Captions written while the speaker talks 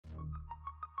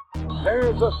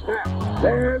There's a snap.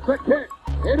 There's a kick.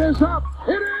 It is up.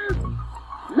 It is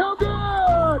no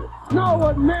good. No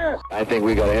one missed. I think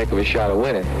we got a heck of a shot of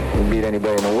winning. We beat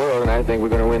anybody in the world, and I think we're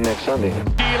going to win next Sunday.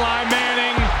 Eli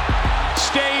Manning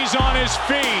stays on his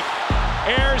feet,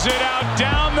 airs it out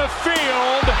down the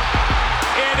field.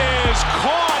 It is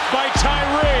caught by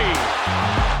Tyree.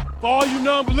 For all you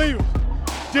non-believers,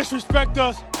 disrespect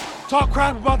us, talk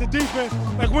crap about the defense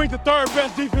like we ain't the third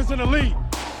best defense in the league.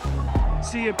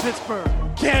 See you in Pittsburgh.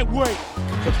 Can't wait.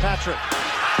 Fitzpatrick.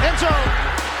 End zone.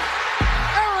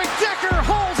 Eric Decker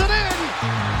holds it in.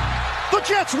 The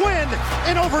Jets win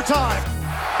in overtime.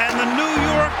 And the New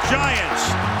York Giants,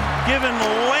 given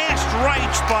last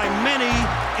rites by many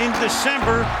in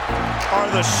December, are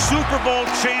the Super Bowl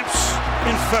champs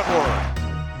in February.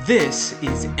 This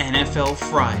is NFL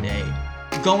Friday,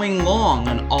 going long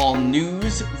on all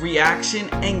news, reaction,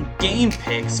 and game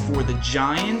picks for the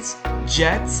Giants,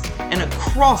 Jets, and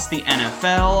across the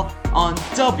NFL on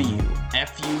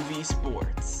WFUV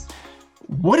Sports.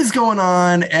 What is going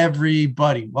on,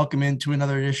 everybody? Welcome into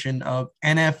another edition of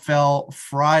NFL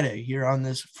Friday here on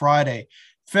this Friday,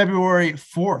 February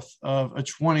 4th of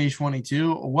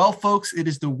 2022. Well, folks, it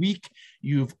is the week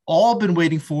you've all been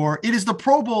waiting for. It is the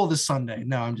Pro Bowl this Sunday.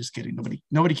 No, I'm just kidding.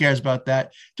 Nobody cares about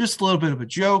that. Just a little bit of a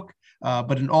joke.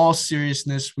 But in all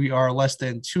seriousness, we are less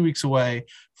than 2 weeks away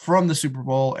from the Super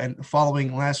Bowl, and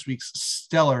following last week's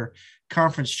stellar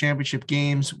conference championship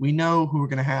games, we know who we're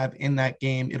going to have in that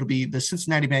game. It'll be the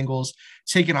Cincinnati Bengals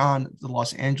taking on the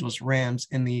Los Angeles Rams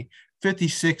in the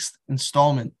 56th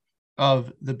installment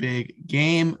of the big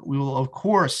game. We will, of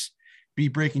course, be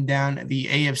breaking down the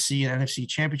AFC and NFC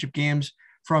championship games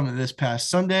from this past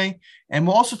Sunday. And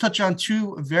we'll also touch on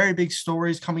two very big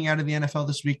stories coming out of the NFL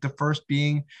this week. The first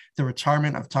being the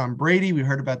retirement of Tom Brady. We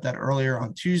heard about that earlier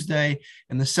on Tuesday.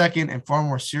 And the second and far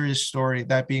more serious story,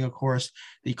 that being, of course,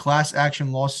 the class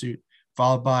action lawsuit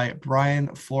followed by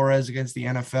Brian Flores against the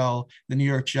NFL, the New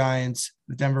York Giants,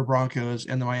 the Denver Broncos,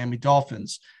 and the Miami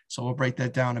Dolphins. So we'll break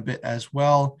that down a bit as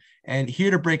well. And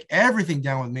here to break everything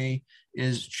down with me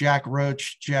is Jack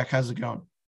Roach. Jack, how's it going?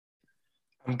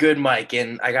 I'm good, Mike,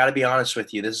 and I got to be honest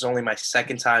with you. This is only my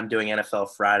second time doing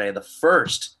NFL Friday, the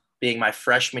first being my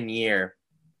freshman year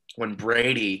when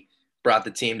Brady brought the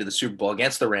team to the Super Bowl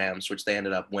against the Rams, which they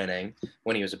ended up winning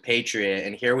when he was a Patriot,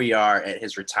 and here we are at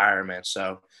his retirement.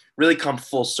 So really come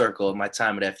full circle in my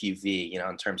time at FUV,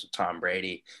 in terms of Tom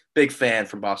Brady. Big fan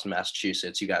from Boston,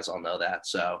 Massachusetts. You guys all know that.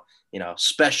 So,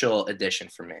 special edition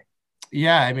for me.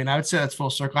 Yeah, I would say that's full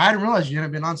circle. I didn't realize you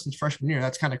hadn't been on since freshman year.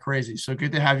 That's kind of crazy. So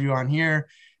good to have you on here.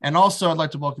 And also, I'd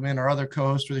like to welcome in our other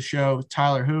co-host for the show,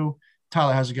 Tyler Hu.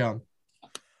 Tyler, how's it going?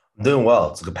 I'm doing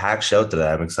well. It's a packed show today.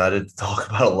 I'm excited to talk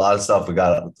about a lot of stuff. We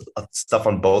got stuff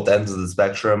on both ends of the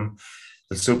spectrum.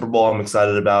 The Super Bowl I'm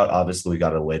excited about. Obviously, we got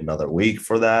to wait another week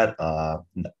for that.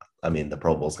 The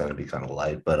Pro Bowl is going to be kind of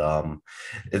light, but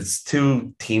it's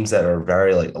two teams that are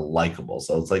very likable.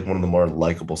 So it's one of the more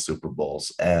likable Super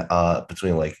Bowls.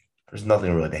 Between there's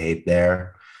nothing really to hate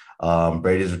there.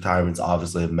 Brady's retirement's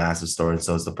obviously a massive story, and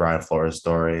so is the Brian Flores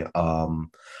story.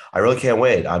 I really can't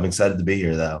wait. I'm excited to be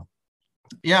here, though.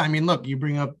 Yeah, look, you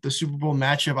bring up the Super Bowl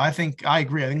matchup. I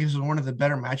agree. I think this is one of the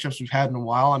better matchups we've had in a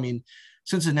while.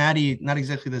 Cincinnati, not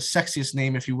exactly the sexiest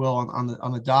name, if you will, on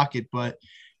the docket, but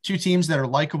two teams that are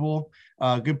likable,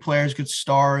 good players, good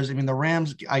stars. The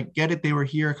Rams, I get it. They were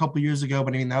here a couple of years ago,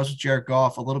 but that was with Jared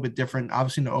Goff, a little bit different,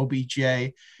 obviously no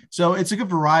OBJ. So it's a good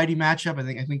variety matchup.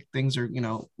 I think things are,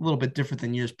 a little bit different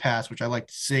than years past, which I like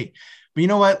to see. But you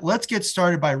know what? Let's get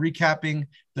started by recapping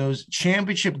those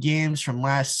championship games from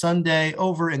last Sunday.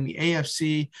 Over in the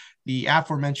AFC, the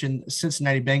aforementioned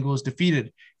Cincinnati Bengals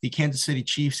defeated the Kansas City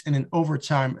Chiefs in an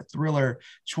overtime thriller,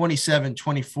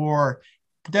 27-24.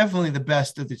 Definitely the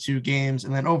best of the two games.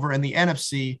 And then over in the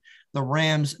NFC, the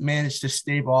Rams managed to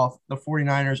stave off the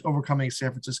 49ers, overcoming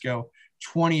San Francisco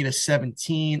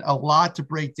 20-17. A lot to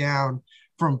break down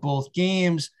from both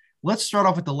games. Let's start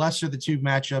off with the lesser of the two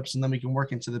matchups, and then we can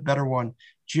work into the better one.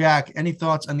 Jack, any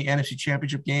thoughts on the NFC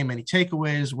Championship game? Any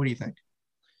takeaways? What do you think?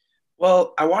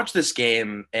 Well, I watched this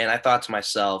game, and I thought to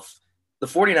myself, the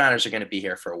 49ers are going to be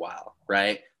here for a while,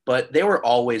 right? But they were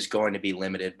always going to be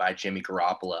limited by Jimmy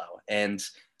Garoppolo. And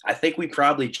I think we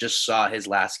probably just saw his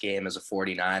last game as a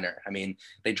 49er.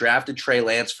 They drafted Trey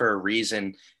Lance for a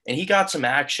reason, and he got some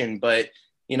action, but,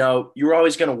 you were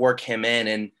always going to work him in.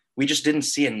 And we just didn't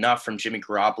see enough from Jimmy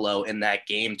Garoppolo in that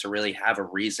game to really have a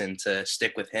reason to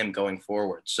stick with him going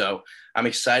forward. So I'm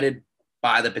excited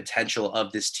by the potential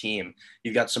of this team.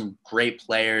 You've got some great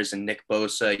players in Nick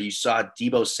Bosa. You saw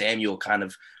Deebo Samuel kind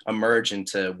of emerge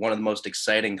into one of the most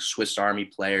exciting Swiss Army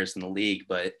players in the league.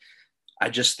 But I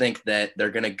just think that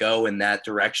they're going to go in that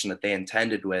direction that they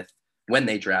intended with when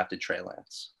they drafted Trey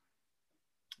Lance.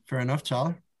 Fair enough,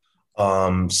 Tyler.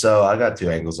 So I got two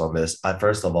angles on this.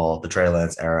 First of all, the Trey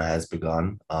Lance era has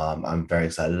begun. I'm very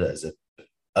excited as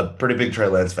a pretty big Trey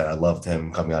Lance fan. I loved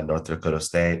him coming out of North Dakota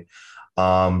State.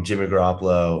 Jimmy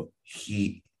Garoppolo,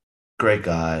 great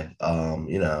guy.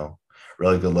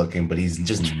 Really good looking, but he's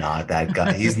just not that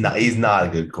guy. He's not a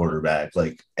good quarterback.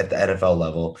 Like at the NFL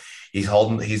level,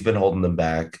 he's been holding them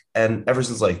back, and ever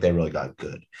since like they really got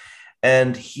good.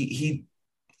 And it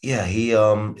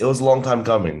was a long time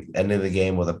coming. Ending the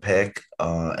game with a pick,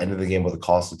 ending the game with a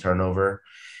costly turnover,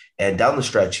 and down the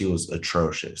stretch he was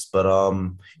atrocious. But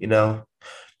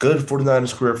good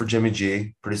 49ers career for Jimmy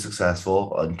G. Pretty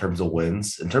successful in terms of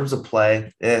wins. In terms of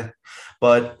play,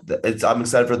 But I'm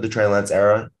excited for the Trey Lance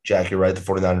era. Jack, you're right. The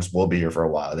 49ers will be here for a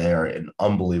while. They are an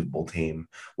unbelievable team,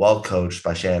 well coached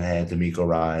by Shanahan, DeMeco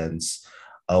Ryans.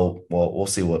 Oh, well, we'll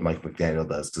see what Mike McDaniel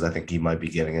does because I think he might be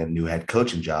getting a new head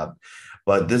coaching job.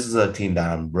 But this is a team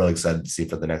that I'm really excited to see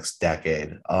for the next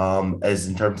decade. As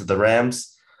in terms of the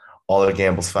Rams, all their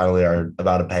gambles finally are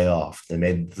about to pay off. They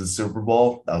made the Super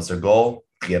Bowl. That was their goal,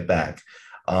 to get back.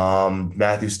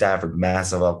 Matthew Stafford,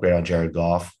 massive upgrade on Jared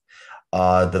Goff.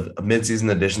 The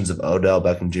midseason additions of Odell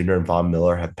Beckham Jr. and Von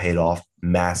Miller have paid off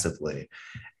massively.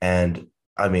 And,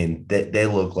 I mean, they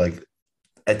look like –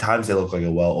 at times they look like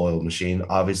a well-oiled machine.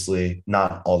 Obviously,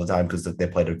 not all the time because they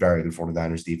played a very good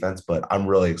 49ers defense, but I'm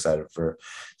really excited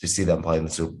to see them play in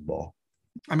the Super Bowl.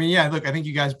 I mean, yeah, look, I think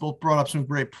you guys both brought up some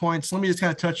great points. Let me just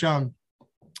kind of touch on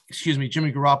Jimmy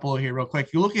Garoppolo here real quick.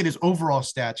 You look at his overall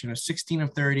stats, 16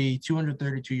 of 30,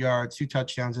 232 yards, 2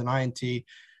 touchdowns, an INT.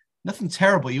 Nothing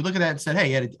terrible. You look at that and said, hey,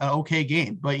 he had an okay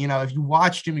game. But, if you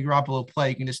watch Jimmy Garoppolo play,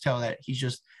 you can just tell that he's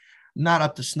just not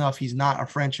up to snuff. He's not a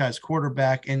franchise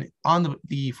quarterback. And on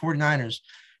the 49ers,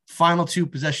 final 2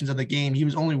 possessions of the game, he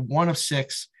was only 1 of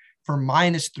 6 for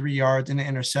 -3 yards and an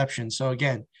interception. So,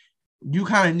 again, you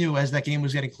kind of knew as that game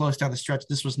was getting close down the stretch,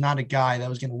 this was not a guy that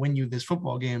was going to win you this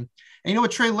football game. And you know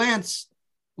what, Trey Lance,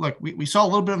 look, we saw a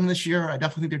little bit of him this year. I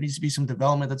definitely think there needs to be some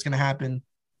development that's going to happen.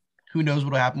 Who knows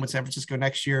what will happen with San Francisco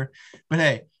next year. But,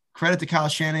 hey, credit to Kyle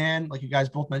Shanahan. Like you guys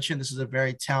both mentioned, this is a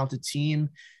very talented team.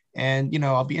 And,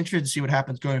 I'll be interested to see what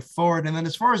happens going forward. And then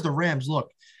as far as the Rams,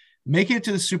 look, making it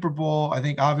to the Super Bowl, I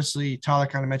think obviously Tyler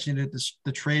kind of mentioned it,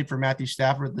 the trade for Matthew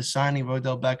Stafford, the signing of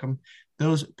Odell Beckham,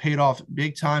 those paid off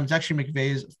big time. It's actually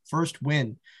McVay's first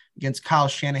win against Kyle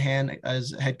Shanahan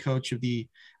as head coach of the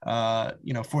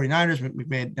 49ers.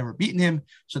 McVay had never beaten him.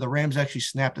 So the Rams actually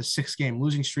snapped a 6-game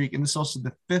losing streak. And this is also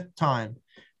the 5th time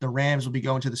the Rams will be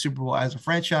going to the Super Bowl as a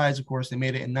franchise. Of course, they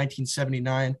made it in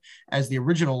 1979 as the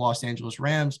original Los Angeles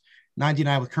Rams,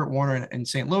 99 with Kurt Warner in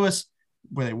St. Louis,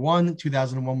 where they won,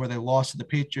 2001 where they lost to the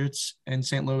Patriots in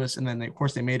St. Louis. And then, of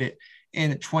course, they made it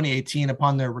in 2018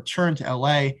 upon their return to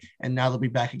LA, and now they'll be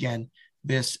back again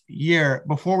this year.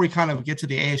 Before we kind of get to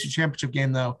the AFC Championship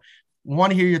game, though,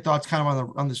 want to hear your thoughts kind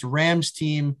of on this Rams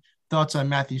team, thoughts on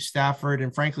Matthew Stafford,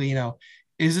 and frankly,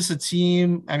 is this a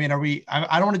team? I mean,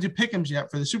 I don't want to do pick'ems yet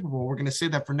for the Super Bowl. We're going to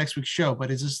save that for next week's show, but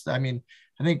is this, I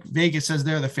think Vegas says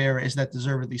they're the favorite. Is that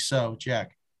deservedly so,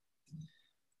 Jack?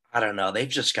 I don't know. They've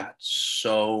just got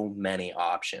so many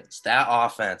options. That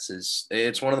offense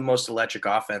it's one of the most electric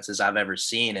offenses I've ever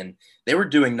seen. And they were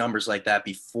doing numbers like that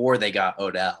before they got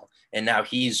Odell. And now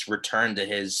he's returned to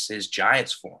his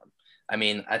Giants form. I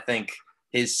mean, I think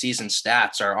his season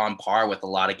stats are on par with a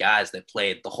lot of guys that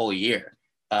played the whole year.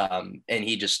 And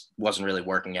he just wasn't really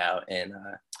working out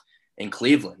in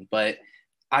Cleveland. But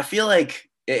I feel like,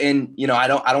 and I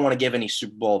don't want to give any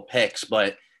Super Bowl picks,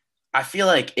 but I feel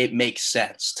like it makes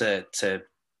sense to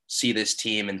see this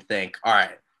team and think, all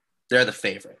right, they're the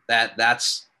favorite.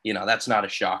 That's not a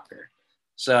shocker.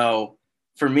 So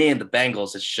for me and the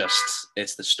Bengals,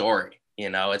 it's the story,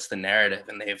 it's the narrative,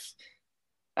 and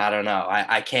I don't know.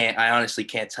 I honestly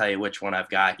can't tell you which one I've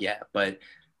got yet, but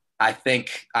I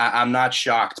think I'm not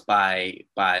shocked by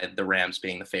the Rams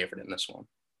being the favorite in this one.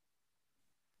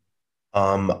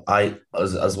 I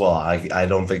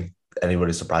don't think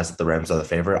anybody's surprised that the Rams are the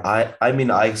favorite. I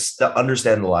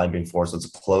understand the line being 4, so it's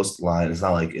a close line. It's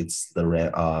not like it's the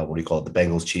the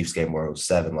Bengals Chiefs game where it was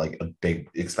 7, like a big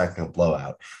expecting a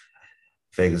blowout.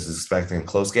 Vegas is expecting a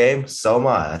close game. So am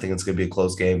I. I think it's going to be a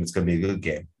close game. It's going to be a good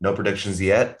game. No predictions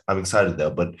yet. I'm excited though.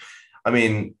 But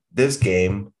this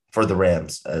game for the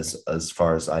Rams, as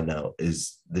far as I know,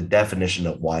 is the definition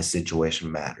of why situation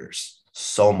matters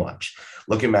so much.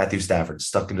 Look at Matthew Stafford,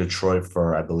 stuck in Detroit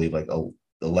for, I believe,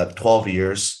 12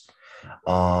 years,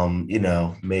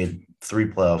 made 3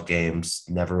 playoff games,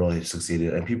 never really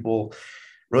succeeded. And people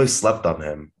really slept on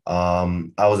him.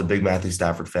 I was a big Matthew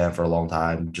Stafford fan for a long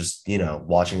time. Just,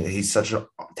 watching, he's such a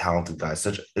talented guy,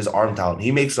 such his arm talent.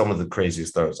 He makes some of the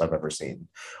craziest throws I've ever seen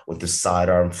with the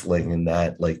sidearm fling and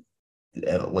that like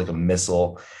a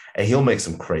missile. And he'll make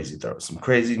some crazy throws, some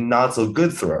crazy, not so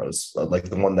good throws, like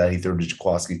the one that he threw to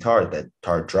Jaquiski Tartt that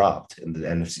Tartt dropped in the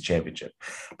NFC Championship.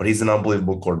 But he's an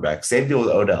unbelievable quarterback. Same deal with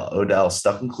Odell. Odell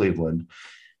stuck in Cleveland,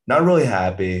 not really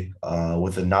happy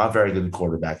with a not very good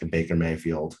quarterback in Baker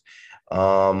Mayfield.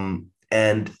 And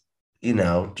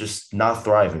just not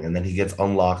thriving. And then he gets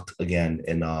unlocked again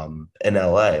in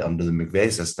LA under the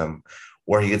McVay system,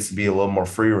 where he gets to be a little more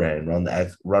free reign,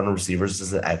 run receivers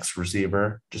as an X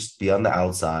receiver, just be on the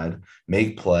outside,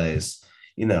 make plays,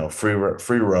 free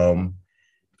roam,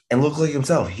 and look like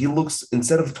himself. He looks,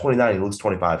 instead of 29, he looks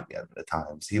 25 again at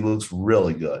times. He looks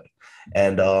really good.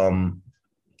 And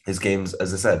his games,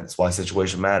 as I said, it's why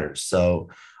situation matters. So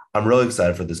I'm really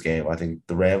excited for this game. I think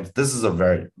the Rams,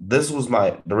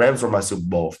 the Rams were my Super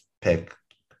Bowl pick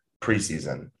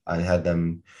preseason. I had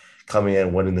them coming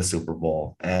in, winning the Super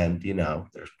Bowl, and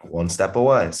they're one step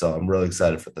away. So I'm really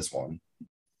excited for this one.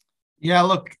 Yeah,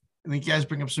 look, I think you guys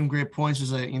bring up some great points.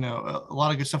 There's a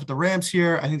lot of good stuff with the Rams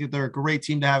here. I think that they're a great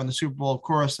team to have in the Super Bowl. Of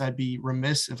course, I'd be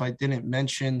remiss if I didn't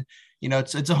mention,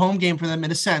 it's a home game for them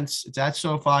in a sense. It's at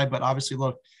SoFi, but obviously,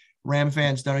 look, Ram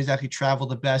fans don't exactly travel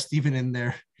the best, even in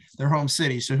their home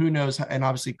city. So who knows? And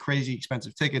obviously, crazy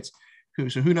expensive tickets.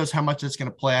 So who knows how much it's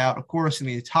going to play out? Of course, in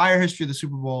the entire history of the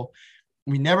Super Bowl,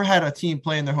 we never had a team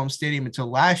play in their home stadium until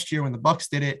last year when the Bucs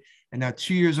did it, and now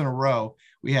 2 years in a row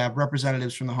we have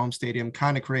representatives from the home stadium.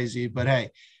 Kind of crazy, but hey,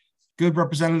 good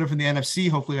representative from the NFC.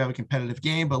 Hopefully, we have a competitive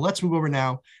game. But let's move over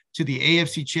now to the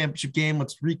AFC Championship game.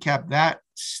 Let's recap that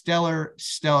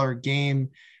stellar game.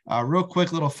 Real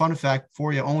quick little fun fact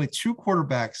for you: only 2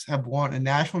 quarterbacks have won a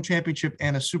national championship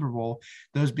and a Super Bowl,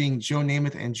 those being Joe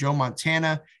Namath and Joe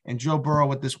Montana. And Joe Burrow,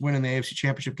 with this win in the AFC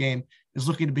Championship game, is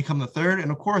looking to become the third.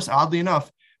 And of course, oddly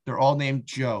enough, they're all named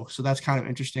Joe. So that's kind of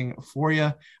interesting for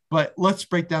you. But let's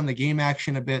break down the game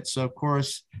action a bit. So, of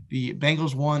course, the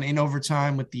Bengals won in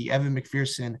overtime with the Evan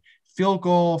McPherson field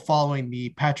goal following the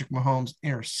Patrick Mahomes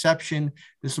interception.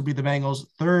 This will be the Bengals'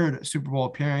 3rd Super Bowl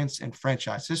appearance in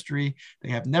franchise history. They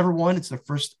have never won. It's their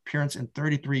first appearance in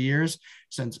 33 years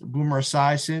since Boomer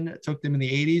Esiason took them in the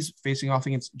 80s, facing off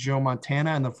against Joe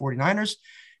Montana and the 49ers.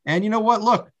 And you know what?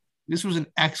 Look, this was an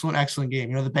excellent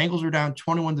game. The Bengals were down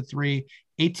 21-3,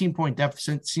 18-point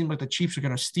deficit. Seemed like the Chiefs were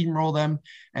going to steamroll them.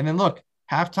 And then look,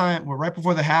 halftime, right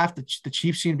before the half, the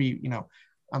Chiefs seemed to be,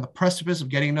 on the precipice of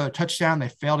getting another touchdown. They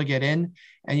failed to get in.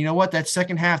 And you know what? That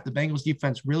second half, the Bengals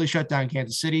defense really shut down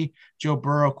Kansas City. Joe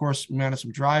Burrow, of course, mounted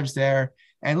some drives there.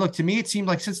 And look, to me, it seemed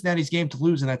like Cincinnati's game to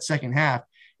lose in that second half.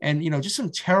 And, just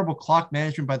some terrible clock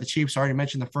management by the Chiefs. I already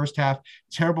mentioned the first half,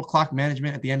 terrible clock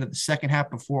management at the end of the second half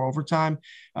before overtime.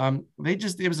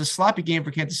 It was a sloppy game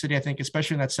for Kansas City, I think,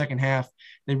 especially in that second half.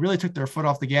 They really took their foot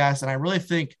off the gas. And I really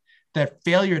think that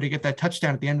failure to get that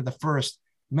touchdown at the end of the first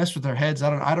messed with their heads.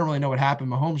 I don't really know what happened.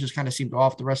 Mahomes just kind of seemed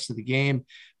off the rest of the game.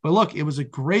 But look, it was a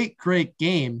great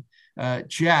game.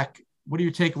 Jack, what are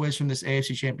your takeaways from this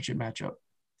AFC Championship matchup?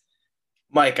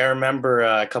 Mike, I remember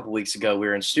a couple weeks ago we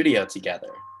were in studio together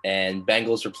and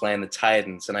Bengals were playing the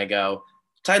Titans. And I go,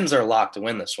 Titans are locked to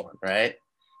win this one, right?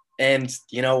 And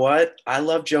you know what? I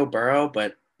love Joe Burrow,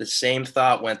 but the same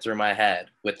thought went through my head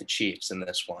with the Chiefs in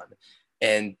this one.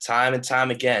 And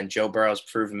time again, Joe Burrow's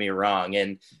proven me wrong.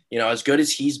 And, as good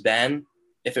as he's been,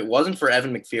 if it wasn't for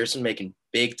Evan McPherson making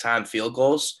big-time field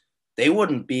goals, they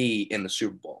wouldn't be in the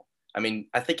Super Bowl. I mean,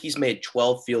 I think he's made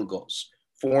 12 field goals,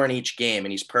 4 in each game,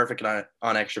 and he's perfect on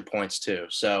extra points too.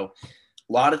 So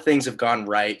a lot of things have gone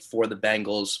right for the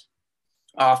Bengals.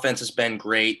 Offense has been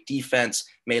great. Defense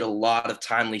made a lot of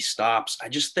timely stops. I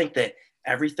just think that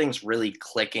everything's really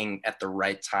clicking at the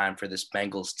right time for this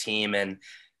Bengals team. And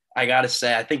I got to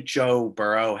say, I think Joe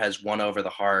Burrow has won over the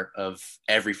heart of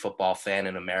every football fan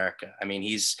in America. I mean,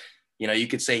 he's, you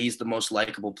could say he's the most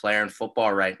likable player in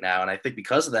football right now. And I think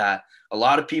because of that, a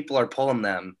lot of people are pulling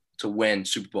them to win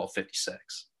Super Bowl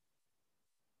 56.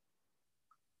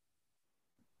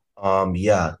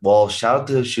 Yeah. Well, shout out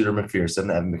to Shooter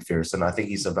McPherson, Evan McPherson. I think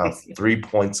he's about 3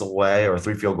 points away or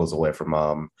 3 field goals away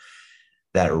from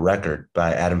that record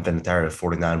by Adam Vinatieri,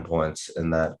 49 points in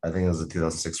that, I think it was the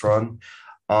 2006 run.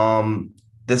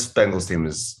 This Bengals team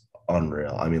is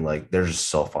unreal. I mean, they're just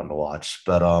so fun to watch.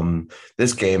 But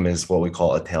this game is what we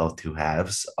call a tale of two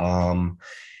halves.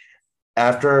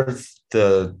 After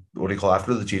the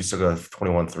Chiefs took a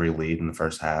 21-3 lead in the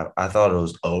first half, I thought it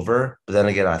was over. But then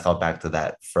again, I thought back to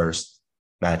that first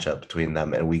matchup between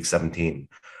them in Week 17,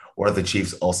 where the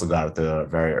Chiefs also got to a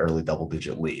very early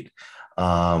double-digit lead.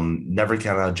 Never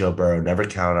count out Joe Burrow. Never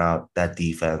count out that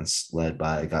defense led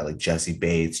by a guy like Jesse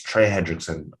Bates, Trey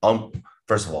Hendrickson.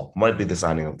 First of all, might be the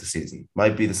signing of the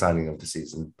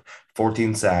season.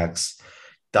 14 sacks,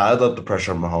 dialed up the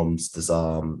pressure on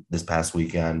Mahomes this past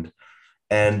weekend.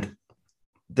 And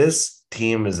this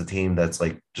team is a team that's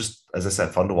like, just as I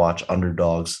said, fun to watch.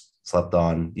 Underdogs, slept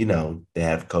on. They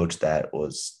have a coach that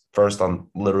was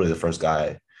literally the first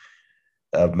guy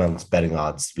amongst betting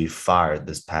odds to be fired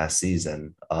this past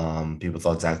season. People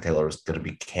thought Zach Taylor was going to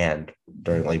be canned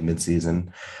during like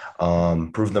midseason.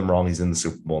 Proved them wrong. He's in the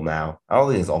Super Bowl now. I don't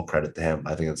think it's all credit to him.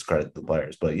 I think it's credit to the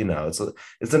players. But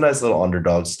it's a nice little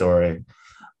underdog story.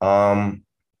 I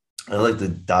like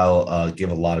to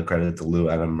give a lot of credit to Lou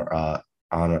Anarumo.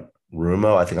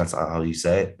 I think that's how you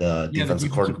say it. The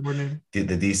defensive coordinator, the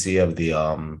DC of the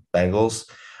Bengals.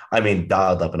 I mean,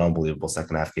 dialed up an unbelievable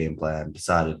second half game plan.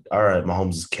 Decided, all right,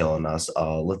 Mahomes is killing us.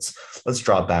 Let's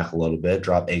drop back a little bit,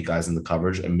 drop 8 guys in the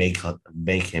coverage, and make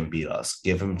him beat us.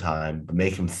 Give him time,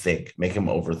 make him think, make him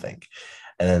overthink,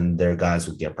 and then their guys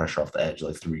would get pressure off the edge,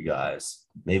 like 3 guys.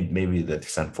 Maybe they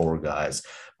sent 4 guys.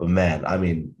 But man, I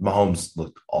mean, Mahomes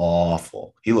looked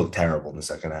awful. He looked terrible in the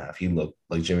second half. He looked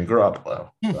like Jimmy Garoppolo.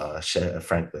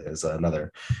 Frankly, as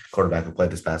another quarterback who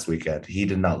played this past weekend, he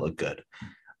did not look good.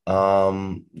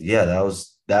 That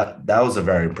was a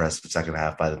very impressive second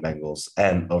half by the Bengals,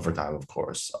 and overtime, of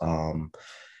course.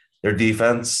 Their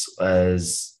defense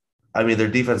has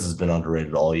been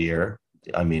underrated all year.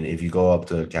 I mean, if you go up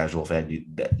to a casual fan,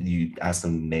 you ask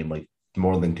them to name like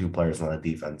more than 2 players on that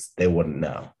defense, they wouldn't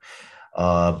know.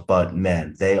 But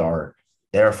man, they are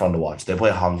fun to watch. They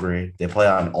play hungry. They play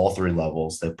on all 3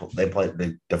 levels. They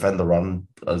defend the run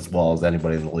as well as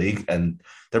anybody in the league, and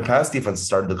their pass defense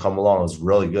started to come along. It was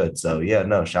really good. So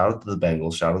shout out to the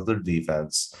Bengals, shout out to their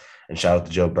defense, and shout out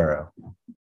to Joe Burrow.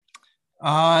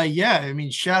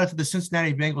 Shout out to the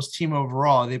Cincinnati Bengals team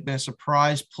overall. They've been a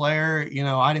surprise player.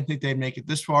 I didn't think they'd make it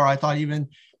this far. I thought even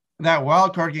that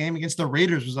wild card game against the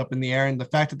Raiders was up in the air, and the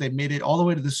fact that they made it all the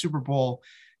way to the Super Bowl,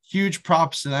 huge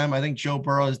props to them. I think Joe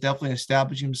Burrow is definitely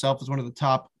establishing himself as one of the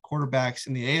top quarterbacks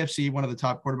in the AFC, one of the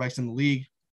top quarterbacks in the league.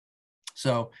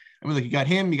 So, you got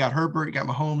him, you got Herbert, you got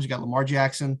Mahomes, you got Lamar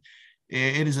Jackson.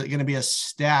 It is going to be a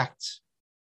stacked,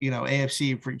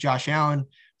 AFC for Josh Allen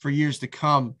for years to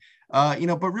come.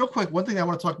 But real quick, one thing I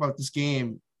want to talk about this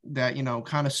game that,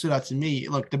 kind of stood out to me.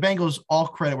 Look, the Bengals, all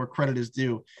credit where credit is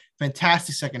due.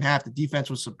 Fantastic second half. The defense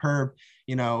was superb.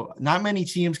 Not many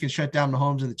teams can shut down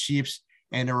Mahomes and the Chiefs.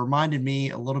 And it reminded me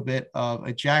a little bit of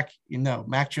a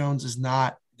Mac Jones is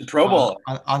not the Pro Bowl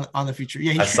on the future.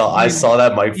 Yeah, I saw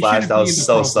that Mike flash. That was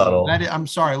so subtle. I'm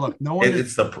sorry. Look, no one.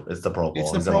 It's the Pro Bowl. It's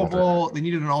the Pro Bowl. They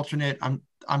needed an alternate.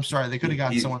 I'm sorry. They could have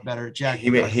gotten someone better. Jack.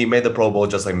 He made the Pro Bowl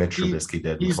just like Mitch Trubisky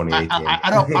did in 2018. I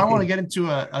don't want to get into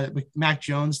a Mac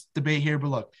Jones debate here, but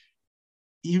look,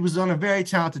 he was on a very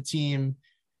talented team.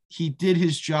 He did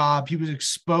his job. He was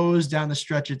exposed down the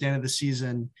stretch at the end of the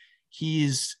season.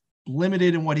 He's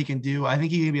limited in what he can do. I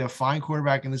think he can be a fine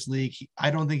quarterback in this league.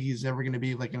 I don't think he's ever going to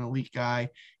be like an elite guy.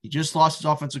 He just lost his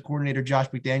offensive coordinator, Josh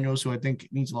McDaniels, who I think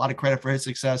needs a lot of credit for his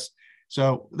success.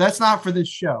 So that's not for this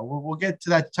show. We'll get to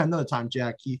that another time,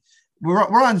 Jack.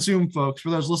 We're on Zoom, folks.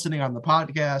 For those listening on the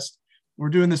podcast, we're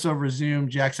doing this over Zoom.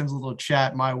 Jack sends a little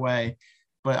chat my way,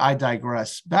 but I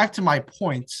digress. Back to my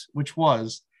point, which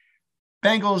was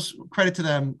Bengals, credit to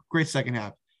them, great second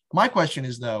half. My question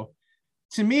is, though,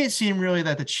 to me, it seemed really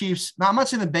that the Chiefs, now I'm not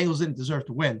saying the Bengals didn't deserve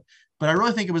to win, but I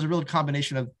really think it was a real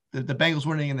combination of the Bengals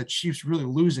winning and the Chiefs really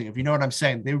losing, if you know what I'm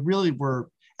saying. They really were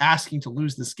asking to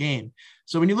lose this game.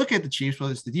 So when you look at the Chiefs,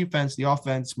 whether it's the defense, the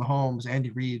offense, Mahomes, Andy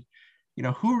Reid,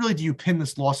 who really do you pin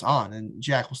this loss on? And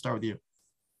Jack, we'll start with you.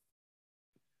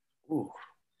 Ooh,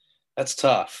 that's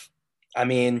tough. I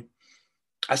mean,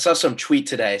 I saw some tweet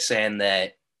today saying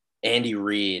that Andy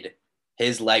Reid,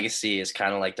 his legacy is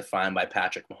kind of like defined by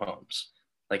Patrick Mahomes.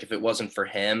 Like if it wasn't for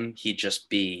him, he'd just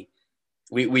be,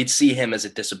 we'd see him as a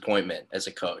disappointment as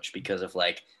a coach because of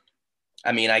I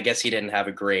guess he didn't have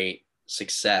a great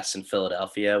success in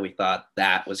Philadelphia. We thought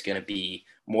that was going to be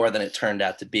more than it turned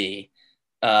out to be.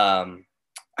 I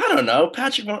don't know.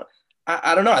 Patrick,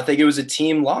 I don't know. I think it was a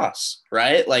team loss,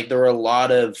 right? Like there were a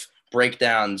lot of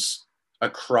breakdowns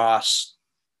across.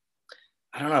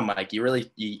 I don't know, Mike.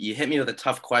 You hit me with a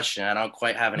tough question. I don't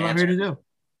quite have an answer. I'm here to do.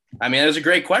 I mean, it was a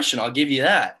great question. I'll give you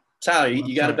that. Tyler,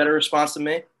 you got a better response than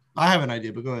me? I have an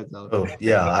idea, but go ahead, Tyler. Oh,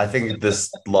 yeah, I think this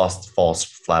loss falls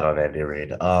flat on Andy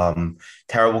Reid.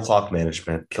 Terrible clock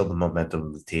management, killed the momentum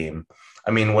of the team.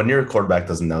 I mean, when your quarterback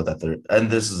doesn't know that and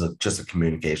this is just a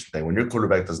communication thing, when your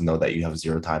quarterback doesn't know that you have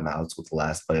 0 timeouts with the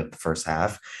last play of the first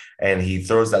half, and he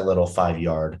throws that little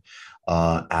 5-yard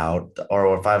out,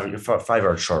 or a 5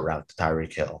 yard short route to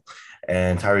Tyreek Hill.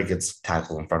 And Tyreek gets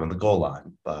tackled in front of the goal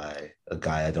line by a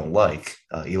guy I don't like,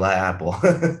 Eli Apple.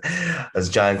 As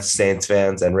Giants, Saints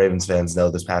fans, and Ravens fans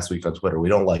know, this past week on Twitter, we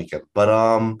don't like him. But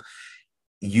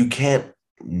you can't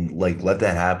let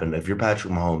that happen. If you're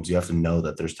Patrick Mahomes, you have to know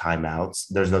that there's timeouts.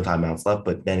 There's no timeouts left.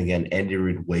 But then again, Andy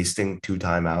Reid wasting 2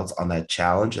 timeouts on that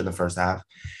challenge in the first half.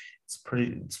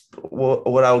 It's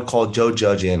what I would call Joe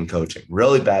Judge coaching.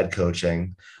 Really bad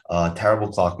coaching, terrible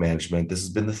clock management. This has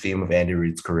been the theme of Andy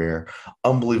Reid's career.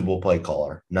 Unbelievable play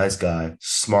caller, nice guy,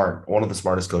 smart, one of the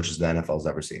smartest coaches the NFL's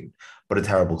ever seen, but a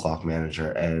terrible clock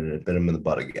manager, and it bit him in the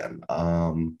butt again.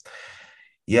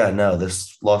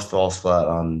 This loss falls flat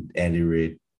on Andy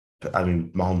Reid. I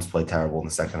mean, Mahomes played terrible in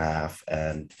the second half,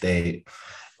 and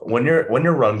when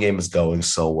your run game is going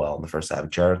so well in the first half,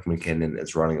 Jerick McKinnon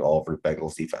is running all over the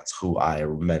Bengals defense, who I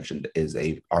mentioned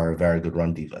are a very good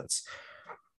run defense.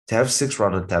 To have 6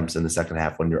 run attempts in the second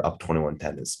half when you're up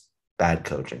 21-10 is bad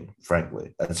coaching,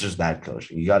 frankly. That's just bad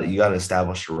coaching. You got to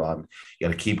establish your run. You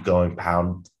got to keep going,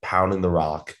 pounding the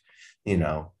rock, just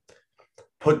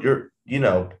put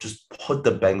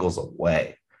the Bengals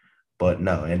away. But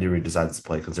no, Andy Reid decides to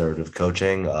play conservative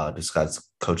coaching, decides to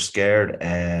coach scared,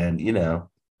 and,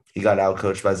 he got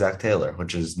outcoached by Zach Taylor,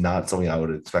 which is not something I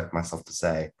would expect myself to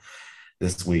say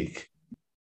this week.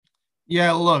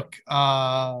 Yeah, look,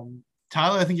 Tyler,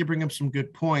 I think you bring up some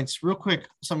good points. Real quick,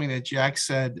 something that Jack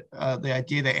said, the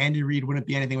idea that Andy Reid wouldn't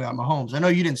be anything without Mahomes. I know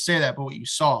you didn't say that, but what you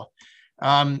saw.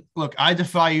 Look, I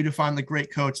defy you to find the great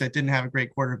coach that didn't have a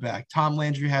great quarterback. Tom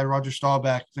Landry had Roger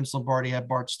Staubach. Vince Lombardi had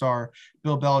Bart Starr.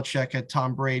 Bill Belichick had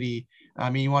Tom Brady. I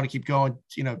mean, you want to keep going,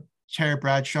 Terry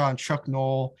Bradshaw and Chuck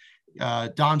Noll,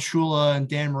 Don Shula and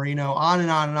Dan Marino, on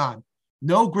and on and on.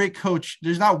 No great coach.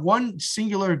 There's not one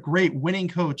singular great winning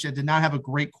coach that did not have a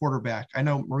great quarterback. I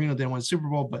know Marino didn't win the Super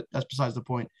Bowl, but that's besides the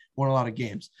point. Won a lot of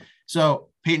games. So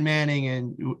Peyton Manning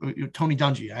and Tony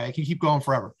Dungy, I can keep going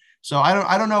forever. So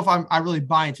I don't know if I really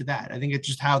buy into that. I think it's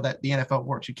just how the NFL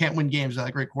works. You can't win games without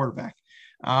a great quarterback.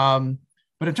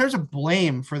 But in terms of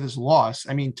blame for this loss,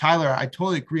 I mean, Tyler, I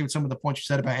totally agree with some of the points you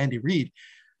said about Andy Reid.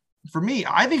 For me,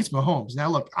 I think it's Mahomes. Now,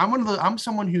 look, I'm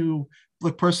someone who,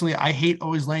 look, personally, I hate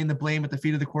always laying the blame at the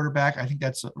feet of the quarterback. I think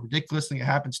that's a ridiculous thing. It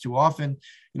happens too often.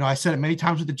 I said it many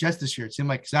times with the Jets this year. It seemed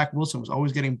like Zach Wilson was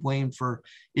always getting blamed for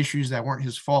issues that weren't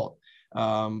his fault.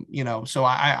 So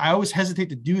I always hesitate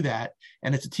to do that.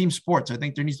 And it's a team sport. So I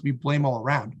think there needs to be blame all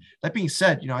around. That being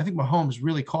said, I think Mahomes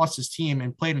really cost his team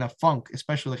and played in a funk,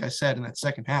 especially, like I said, in that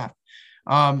second half.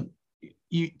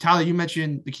 Tyler, you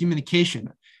mentioned the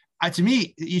communication. To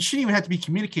me, it shouldn't even have to be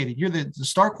communicated. You're the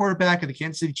star quarterback of the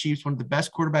Kansas City Chiefs, one of the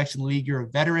best quarterbacks in the league. You're a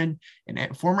veteran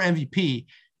and former MVP.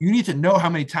 You need to know how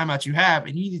many timeouts you have,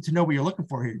 and you need to know what you're looking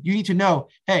for here. You need to know,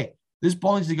 hey, this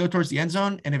ball needs to go towards the end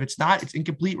zone, and if it's not, it's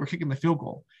incomplete. We're kicking the field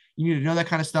goal. You need to know that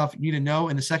kind of stuff. You need to know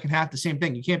in the second half the same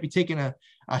thing. You can't be taking a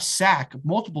sack,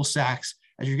 multiple sacks,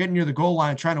 as you're getting near the goal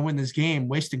line trying to win this game,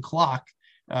 wasting clock.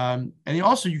 And then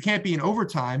also you can't be in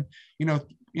overtime,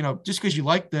 just because you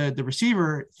like the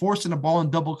receiver forcing a ball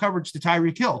in double coverage to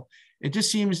Tyreek Hill. It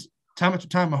just seems time after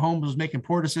time Mahomes was making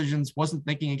poor decisions, wasn't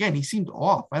thinking. Again, he seemed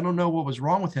off. I don't know what was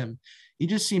wrong with him. He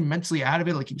just seemed mentally out of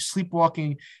it, like he was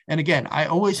sleepwalking. And again, I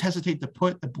always hesitate to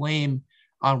put the blame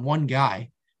on one guy,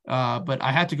 but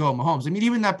I had to go with Mahomes. I mean,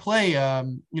 even that play,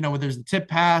 where there's the tip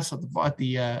pass at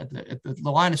the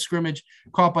line of scrimmage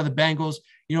caught by the Bengals,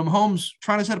 Mahomes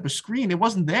trying to set up a screen, it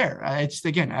wasn't there. I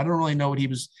don't really know what he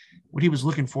was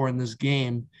looking for in this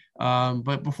game.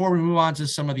 But before we move on to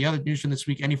some of the other news from this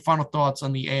week, any final thoughts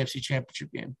on the AFC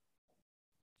Championship game?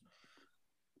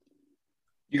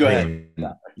 You go ahead.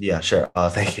 Yeah, sure.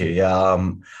 Thank you. Yeah.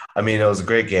 It was a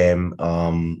great game.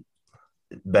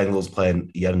 Bengals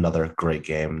played yet another great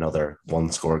game, another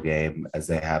one-score game, as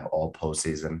they have all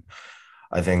postseason.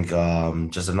 I think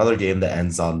just another game that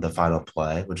ends on the final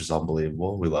play, which is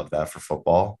unbelievable. We love that for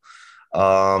football.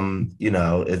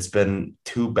 It's been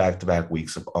 2 back-to-back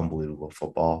weeks of unbelievable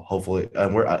football. Hopefully,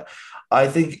 and I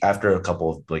think after a couple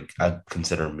of I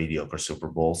consider mediocre Super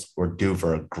Bowls, we're due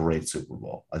for a great Super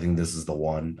Bowl. I think this is the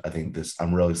one.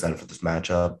 I'm really excited for this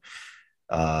matchup.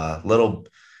 Little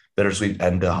bittersweet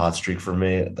end to a hot streak for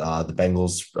me. The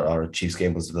Bengals or Chiefs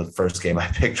game was the first game I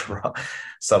picked wrong.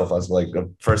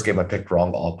 The first game I picked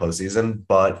wrong all postseason,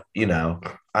 but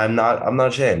I'm not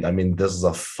ashamed. This is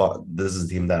a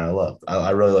team that I love.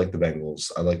 I really like the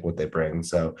Bengals. I like what they bring.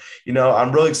 So,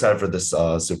 I'm really excited for this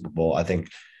Super Bowl. I think,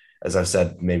 as I've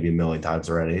said maybe a million times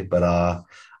already, but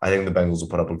I think the Bengals will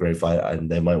put up a great fight and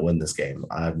they might win this game.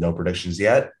 I have no predictions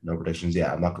yet. I'm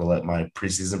not going to let my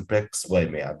preseason picks sway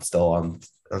me. I'm still on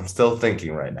I'm still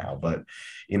thinking right now, but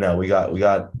we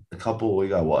got a couple. We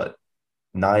got what,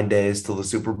 9 days till the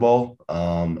Super Bowl.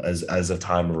 As of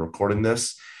time of recording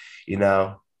this,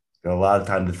 got a lot of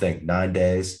time to think. 9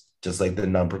 days, just like the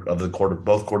number of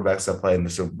both quarterbacks that play in the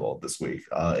Super Bowl this week,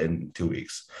 in 2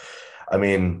 weeks. I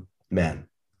mean, man,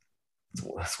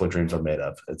 that's what dreams are made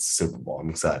of. It's the Super Bowl. I'm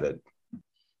excited.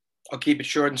 I'll keep it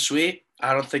short and sweet.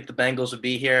 I don't think the Bengals would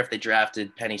be here if they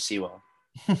drafted Penny Sewell.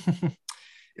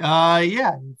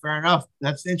 Yeah, fair enough.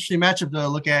 That's an interesting matchup to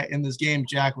look at in this game,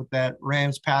 Jack, with that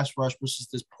Rams pass rush versus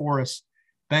this porous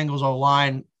Bengals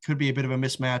O-line. Could be a bit of a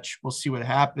mismatch. We'll see what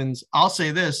happens. I'll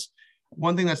say this.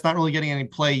 One thing that's not really getting any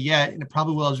play yet, and it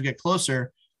probably will as we get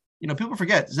closer, people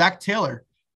forget Zach Taylor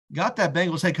got that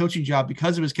Bengals head coaching job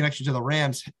because of his connection to the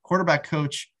Rams, quarterback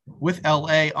coach with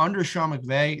LA under Sean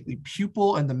McVay, the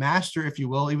pupil and the master, if you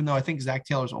will, even though I think Zach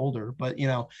Taylor's older, but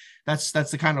that's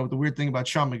the kind of the weird thing about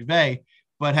Sean McVay.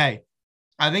 But hey,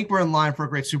 I think we're in line for a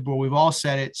great Super Bowl. We've all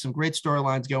said it, some great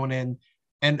storylines going in.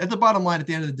 And at the bottom line, at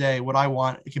the end of the day, what I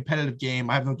want, a competitive game.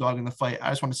 I have no dog in the fight. I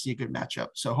just want to see a good matchup.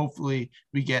 So hopefully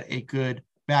we get a good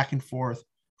back and forth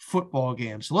football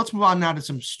game. So let's move on now to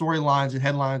some storylines and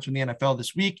headlines from the NFL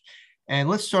this week. And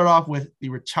let's start off with the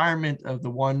retirement of the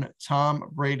one Tom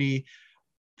Brady.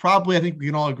 Probably, I think we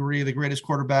can all agree, the greatest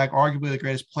quarterback, arguably the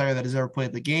greatest player that has ever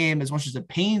played the game. As much as it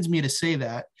pains me to say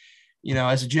that,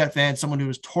 as a Jet fan, someone who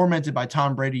was tormented by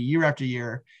Tom Brady year after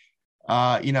year,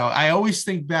 I always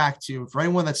think back to, for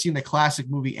anyone that's seen the classic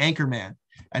movie Anchorman,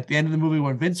 at the end of the movie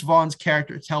when Vince Vaughn's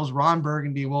character tells Ron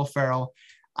Burgundy, Will Ferrell,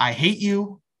 I hate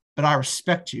you, but I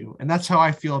respect you. And that's how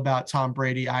I feel about Tom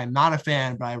Brady. I am not a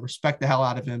fan, but I respect the hell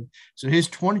out of him. So his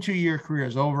 22-year career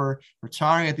is over,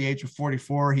 retiring at the age of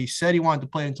 44. He said he wanted to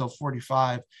play until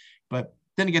 45, but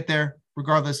didn't get there.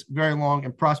 Regardless, very long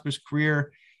and prosperous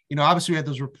career. Obviously we had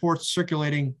those reports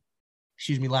circulating,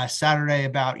 last Saturday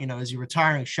about, is he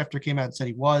retiring? Schefter came out and said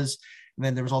he was. And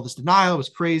then there was all this denial. It was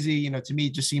crazy. To me,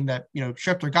 it just seemed that,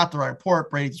 Schefter got the right report.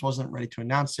 Brady just wasn't ready to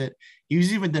announce it. He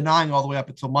was even denying all the way up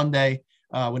until Monday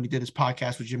when he did his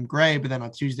podcast with Jim Gray. But then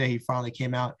on Tuesday, he finally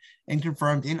came out and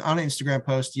confirmed on an Instagram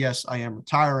post, yes, I am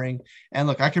retiring. And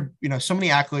look, I could, so many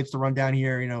accolades to run down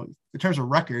here, in terms of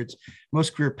records,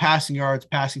 most career passing yards,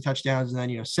 passing touchdowns, and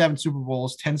then, 7 Super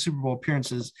Bowls, 10 Super Bowl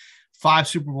appearances, 5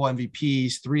 Super Bowl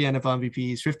MVPs, 3 NFL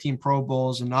MVPs, 15 Pro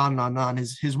Bowls, and on and on and on.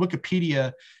 His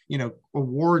Wikipedia,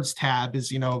 awards tab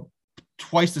is,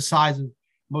 twice the size of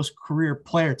most career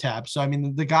player tabs. So,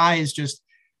 the guy is just,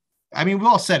 we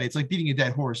all said it. It's like beating a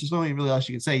dead horse. There's nothing really else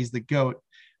you can say. He's the GOAT.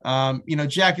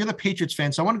 Jack, you're the Patriots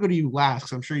fan, so I want to go to you last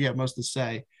because I'm sure you have most to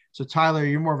say. So, Tyler,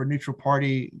 you're more of a neutral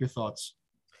party. Your thoughts?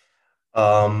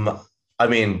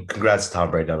 Congrats to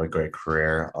Tom Brady on a great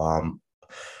career.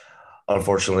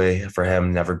 Unfortunately for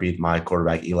him, never beat my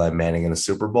quarterback Eli Manning in a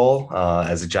Super Bowl.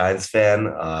 As a Giants fan,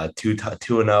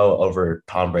 2-0 over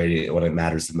Tom Brady when it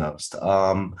matters the most.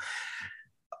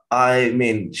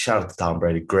 Shout out to Tom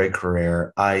Brady, great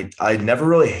career. I never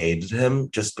really hated him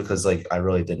just because I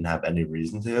really didn't have any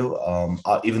reason to.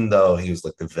 Even though he was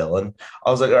the villain,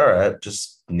 I was all right,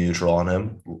 just neutral on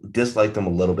him. Disliked him a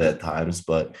little bit at times,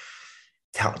 but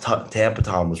Tampa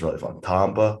Tom was really fun.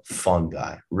 Tampa, fun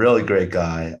guy, really great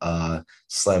guy.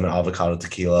 Slamming avocado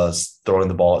tequilas, throwing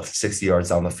the ball 60 yards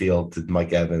down the field to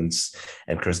Mike Evans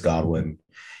and Chris Godwin.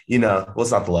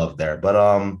 What's not to love there? But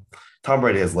Tom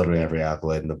Brady has literally every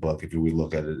accolade in the book. If we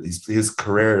look at it, his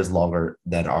career is longer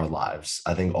than our lives.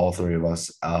 I think all three of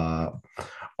us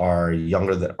are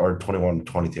younger than or 21 to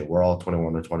 22. We're all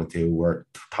 21 or 22.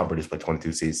 Tom Brady's played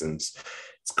 22 seasons.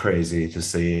 It's crazy to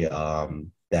see.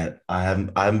 That I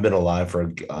haven't been alive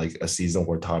for a season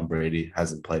where Tom Brady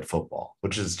hasn't played football,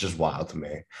 which is just wild to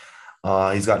me.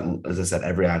 He's got, as I said,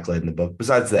 every accolade in the book,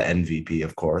 besides the MVP,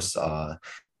 of course. I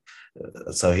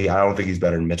don't think he's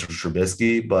better than Mitchell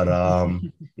Trubisky, but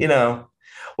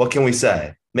what can we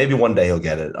say? Maybe one day he'll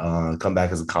get it. Come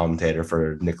back as a commentator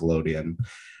for Nickelodeon.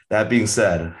 That being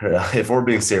said, if we're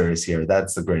being serious here,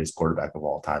 that's the greatest quarterback of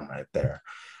all time right there.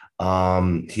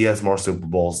 He has more Super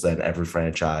Bowls than every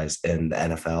franchise in the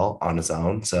NFL on his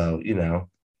own. So,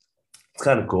 it's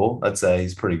kind of cool. I'd say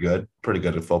he's pretty good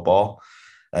at football.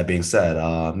 That being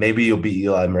said, maybe you'll beat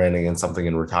Eli Manning in something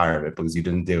in retirement because you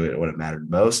didn't do it when it mattered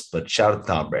most. But shout out to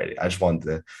Tom Brady. I just wanted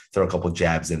to throw a couple of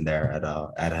jabs in there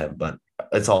at him. But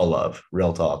it's all love.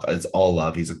 Real talk. It's all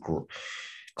love. He's a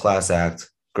class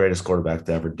act, greatest quarterback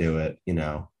to ever do it.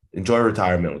 Enjoy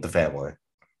retirement with the family.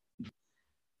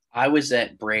 I was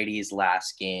at Brady's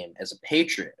last game as a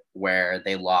Patriot where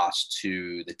they lost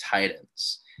to the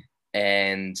Titans.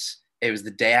 And it was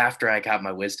the day after I got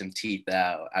my wisdom teeth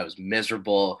out. I was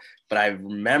miserable. but I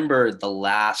remember the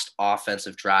last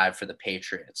offensive drive for the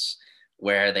Patriots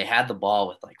where they had the ball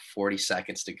with like 40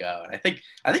 seconds to go. And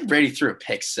I think Brady threw a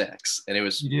pick six, and it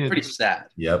was pretty sad.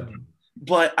 Yep.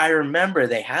 But I remember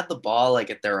they had the ball like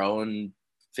at their own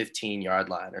 15-yard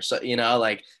line or so,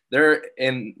 like they're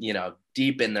in,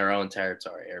 deep in their own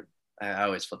territory. Or I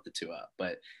always flip the two up.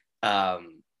 But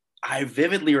I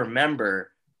vividly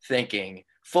remember thinking,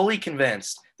 fully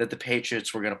convinced that the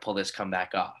Patriots were going to pull this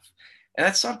comeback off. And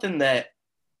that's something that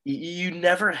you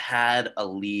never had a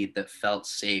lead that felt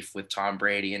safe with Tom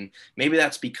Brady. And maybe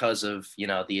that's because of,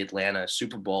 the Atlanta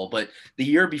Super Bowl. But the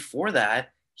year before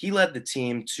that, he led the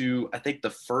team to, I think, the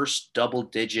first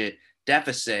double-digit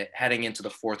deficit heading into the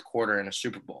fourth quarter in a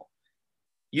Super Bowl.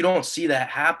 You don't see that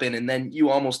happen, and then you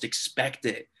almost expect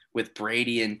it with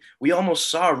Brady. And we almost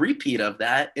saw a repeat of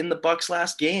that in the Bucs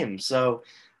last game. So,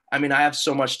 I mean, I have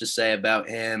so much to say about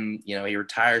him. He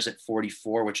retires at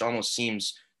 44, which almost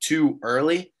seems too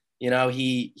early.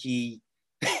 He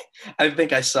I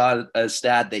think I saw a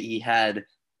stat that he had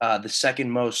the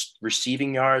second most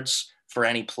receiving yards for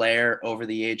any player over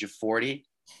the age of 40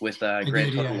 with a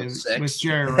grand total of 6. With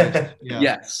Jerry Rice. Yeah.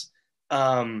 Yes.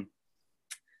 I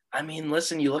mean,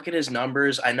 listen, you look at his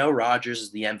numbers. I know Rodgers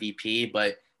is the MVP,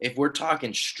 but if we're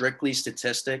talking strictly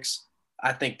statistics,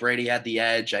 I think Brady had the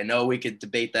edge. I know we could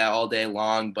debate that all day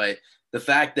long, but the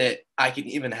fact that I can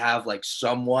even have like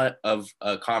somewhat of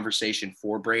a conversation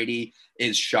for Brady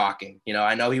is shocking.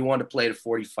 I know he wanted to play to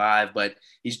 45, but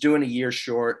he's doing a year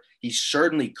short. He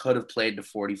certainly could have played to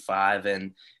 45.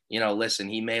 And, listen,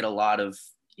 he made a lot of,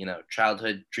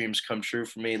 childhood dreams come true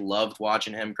for me. Loved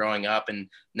watching him growing up. And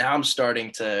now I'm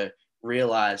starting to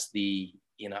realize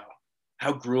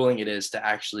how grueling it is to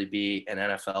actually be an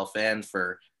NFL fan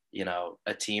for,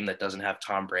 a team that doesn't have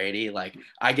Tom Brady. Like,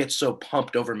 I get so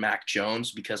pumped over Mac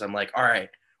Jones because I'm like, all right,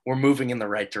 we're moving in the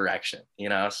right direction,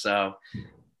 so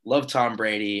love Tom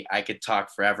Brady. I could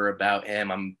talk forever about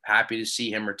him. I'm happy to see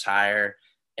him retire,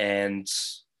 and,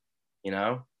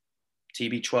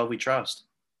 TB12 we trust.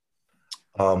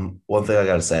 One thing I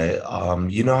got to say,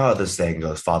 how this saying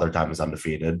goes, Father Time is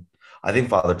undefeated. I think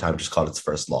Father Time just caught its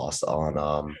first loss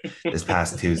on this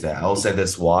past Tuesday. I will say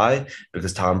this, why?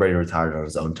 Because Tom Brady retired on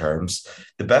his own terms.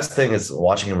 The best thing is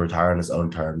watching him retire on his own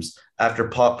terms after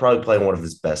probably playing one of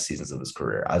his best seasons of his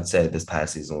career. I'd say this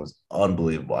past season was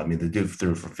unbelievable. I mean, the dude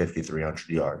threw for 5,300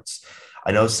 yards.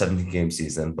 I know it's a 17-game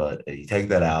season, but you take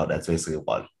that out, that's basically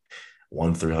what?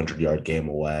 300-yard game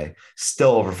away.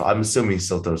 Still over, I'm assuming he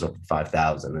still throws over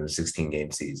 5,000 in a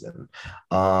 16-game season.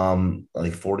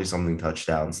 Like 40-something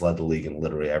touchdowns, led the league in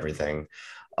literally everything.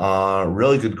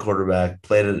 Really good quarterback,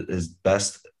 played his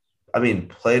best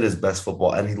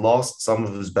football, and he lost some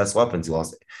of his best weapons. He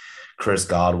lost Chris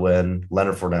Godwin,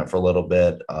 Leonard Fournette for a little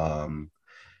bit.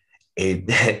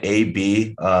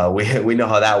 AB, we know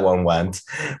how that one went.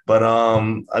 But,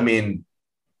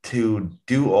 to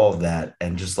do all of that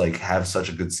and just like have such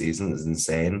a good season is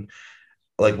insane.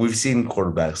 Like, we've seen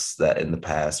quarterbacks that in the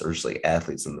past, or just like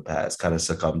athletes in the past, kind of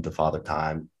succumb to Father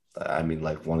Time. I mean,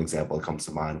 like, one example that comes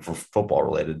to mind for football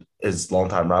related is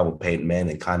longtime rival Peyton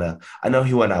Manning. I know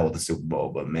he went out with the Super Bowl,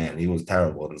 but man, he was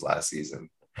terrible in his last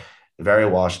season. Very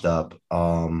washed up.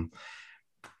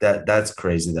 That's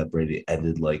crazy that Brady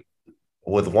ended like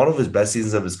with one of his best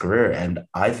seasons of his career. And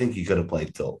I think he could have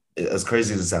played till, as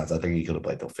crazy as it sounds, I think he could have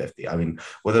played till 50. I mean,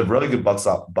 with a really good Bucs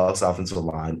offensive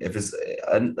line,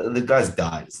 and the guy's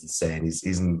died, it's insane.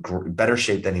 He's in better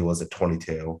shape than he was at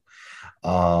 22.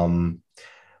 What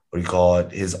do you call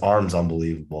it? His arm's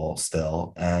unbelievable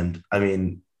still. And I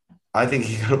mean, I think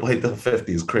he could have played till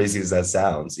 50, as crazy as that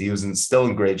sounds. He was still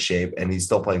in great shape, and he's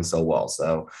still playing so well.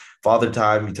 So Father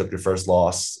Time, he took your first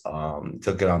loss,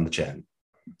 took it on the chin.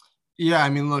 Yeah, I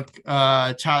mean, look,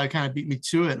 Tyler kind of beat me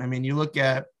to it. I mean, you look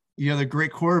at the other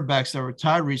great quarterbacks that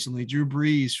retired recently, Drew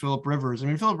Brees, Phillip Rivers. I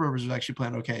mean, Phillip Rivers was actually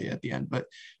playing okay at the end, but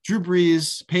Drew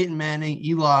Brees, Peyton Manning,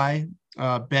 Eli,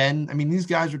 Ben, I mean, these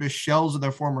guys are just shells of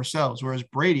their former selves, whereas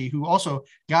Brady, who also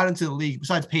got into the league,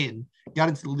 besides Peyton, got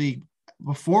into the league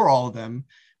before all of them,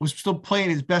 was still playing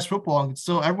his best football, and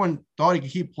still everyone thought he could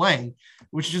keep playing,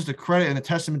 which is just a credit and a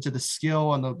testament to the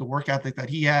skill and the work ethic that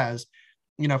he has.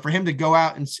 For him to go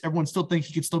out and everyone still thinks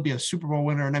he could still be a Super Bowl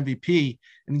winner and MVP,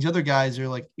 and these other guys are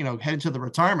like, heading to the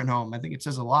retirement home. I think it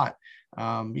says a lot.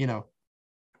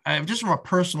 Just from a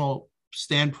personal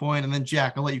standpoint, and then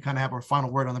Jack, I'll let you kind of have our final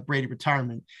word on the Brady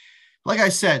retirement. Like I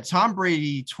said, Tom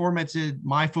Brady tormented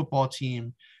my football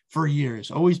team for years,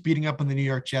 always beating up on the New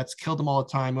York Jets, killed them all the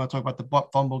time. You want to talk about the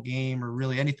butt fumble game or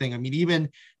really anything. I mean, even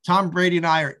Tom Brady and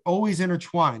I are always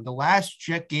intertwined. The last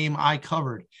Jet game I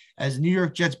covered as New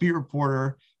York Jets beat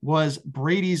reporter was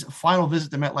Brady's final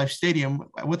visit to MetLife Stadium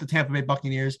with the Tampa Bay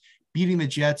Buccaneers, beating the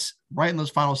Jets right in those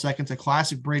final seconds, a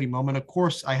classic Brady moment. Of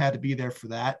course, I had to be there for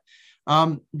that.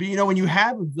 But, when you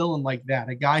have a villain like that,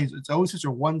 a guy who's, it's always such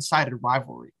a one-sided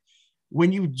rivalry,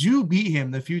 when you do beat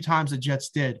him the few times the Jets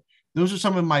did, those are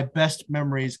some of my best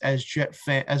memories as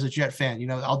a Jet fan.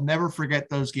 I'll never forget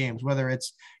those games, whether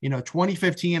it's,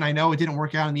 2015, I know it didn't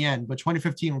work out in the end, but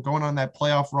 2015, we're going on that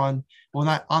playoff run. Well,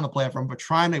 not on the playoff run, but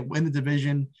trying to win the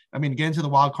division. get into the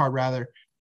wild card rather.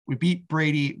 We beat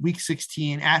Brady week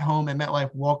 16 at home at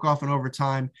MetLife, walk off in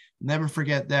overtime. Never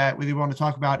forget that. We want to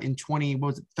talk about in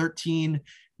 13,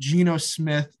 Geno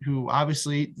Smith, who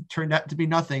obviously turned out to be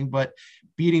nothing, but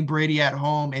beating Brady at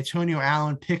home. Antonio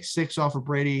Allen, pick 6 off of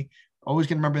Brady. Always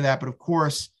going to remember that. But of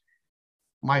course,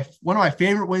 one of my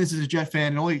favorite wins as a Jet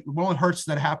fan, and only hurts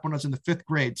that happened when I was in the 5th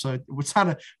grade. So it was not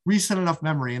a recent enough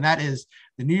memory. And that is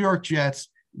the New York Jets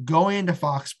going into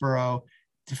Foxborough,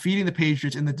 defeating the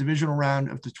Patriots in the divisional round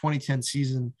of the 2010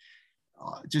 season.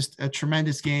 Just a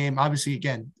tremendous game. Obviously,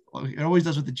 again, it always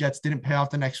does with the Jets. Didn't pay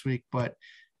off the next week. But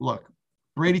look,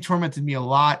 Brady tormented me a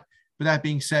lot. But that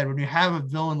being said, when you have a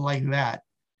villain like that,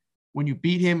 when you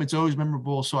beat him, it's always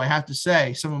memorable. So I have to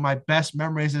say some of my best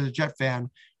memories as a Jet fan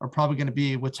are probably going to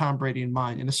be with Tom Brady in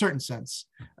mind in a certain sense.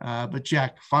 But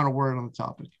Jack, final word on the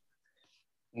topic.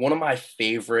 One of my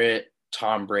favorite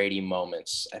Tom Brady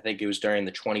moments, I think it was during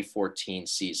the 2014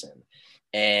 season.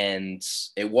 And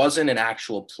it wasn't an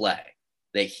actual play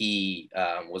that he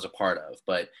was a part of,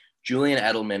 but Julian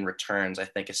Edelman returns, I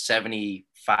think, a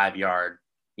 75-yard,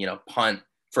 punt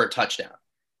for a touchdown.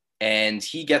 And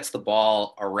he gets the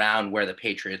ball around where the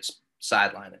Patriots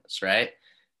sideline is, right?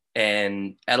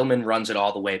 And Edelman runs it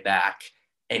all the way back,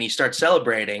 and he starts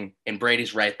celebrating, and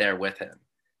Brady's right there with him.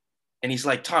 And he's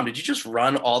like, Tom, did you just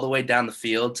run all the way down the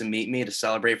field to meet me to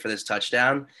celebrate for this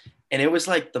touchdown? And it was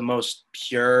like the most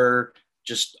pure,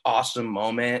 just awesome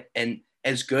moment. And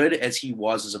as good as he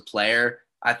was as a player,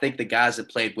 I think the guys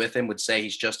that played with him would say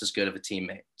he's just as good of a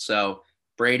teammate. So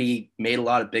Brady made a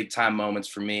lot of big time moments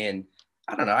for me. And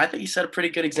I don't know, I think he set a pretty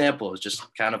good example. It was just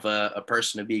kind of a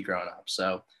person to be growing up.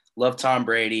 So love Tom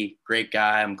Brady, great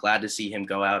guy. I'm glad to see him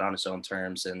go out on his own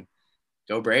terms, and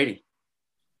go Brady.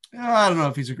 I don't know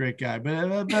if he's a great guy,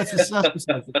 but that's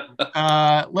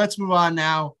let's move on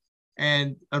now.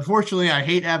 And unfortunately, I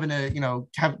hate having to,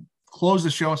 have close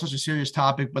the show on such a serious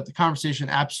topic, but the conversation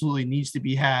absolutely needs to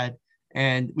be had,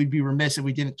 and we'd be remiss if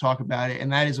we didn't talk about it.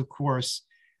 And that is, of course,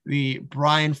 the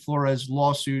Brian Flores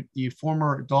lawsuit. The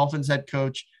former Dolphins head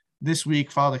coach this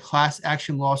week filed a class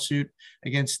action lawsuit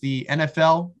against the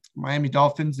NFL, Miami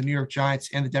Dolphins, the New York Giants,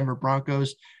 and the Denver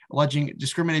Broncos, alleging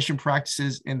discrimination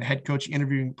practices in the head coaching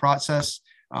interviewing process,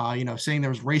 saying there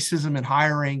was racism in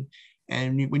hiring.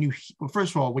 And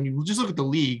first of all, when you just look at the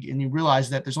league and you realize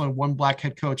that there's only one black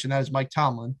head coach, and that is Mike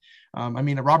Tomlin.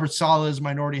 Robert Saleh is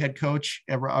minority head coach.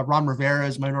 Ron Rivera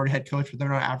is minority head coach, but they're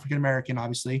not African-American,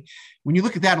 obviously. When you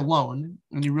look at that alone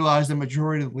and you realize the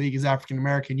majority of the league is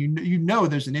African-American, you know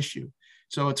there's an issue.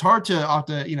 So it's hard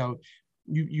to,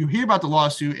 you hear about the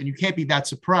lawsuit and you can't be that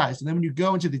surprised. And then when you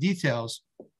go into the details,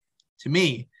 to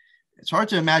me, it's hard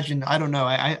to imagine. I don't know.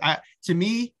 To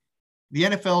me, the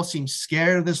NFL seems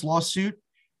scared of this lawsuit,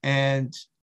 and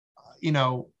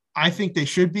I think they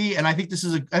should be. And I think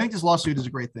this lawsuit is a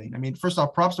great thing. I mean, first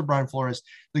off, props to Brian Flores.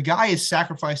 The guy is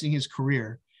sacrificing his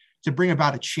career to bring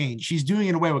about a change. He's doing it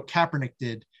in a way what Kaepernick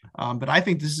did, but I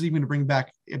think this is even to bring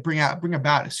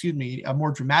about a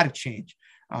more dramatic change.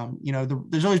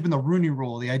 There's always been the Rooney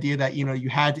Rule, the idea that you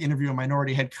had to interview a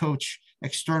minority head coach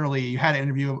externally, you had to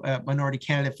interview a minority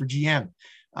candidate for GM,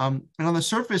 and on the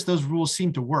surface, those rules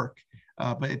seem to work.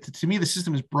 But to me, the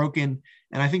system is broken.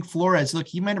 And I think Flores, look,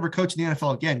 he might never coach in the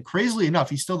NFL again. Crazily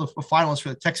enough, he's still a finalist for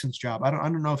the Texans job. I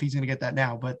don't know if he's going to get that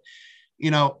now. But,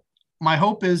 my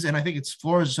hope is, and I think it's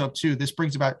Flores' hope too, this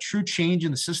brings about true change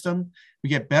in the system. We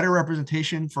get better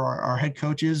representation for our head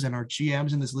coaches and our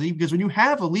GMs in this league. Because when you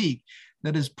have a league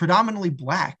that is predominantly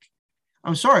black,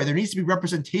 I'm sorry, there needs to be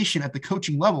representation at the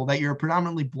coaching level that you're a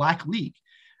predominantly black league.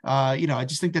 I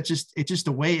just think it's just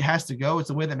the way it has to go. It's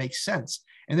the way that makes sense.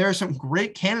 And there are some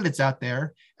great candidates out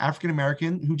there,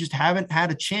 African-American, who just haven't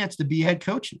had a chance to be head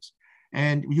coaches.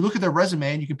 And when you look at their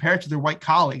resume and you compare it to their white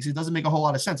colleagues, it doesn't make a whole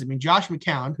lot of sense. I mean, Josh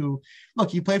McCown, who, look,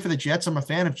 he played for the Jets. I'm a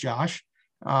fan of Josh.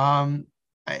 Everyone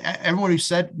who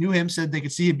knew him said they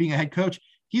could see him being a head coach.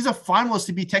 He's a finalist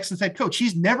to be Texans head coach.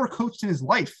 He's never coached in his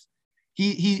life.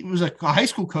 He was a high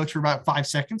school coach for about 5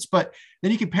 seconds, but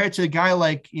then you compare it to a guy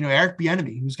like, Eric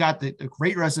Bieniemy, who's got a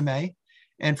great resume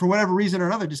and for whatever reason or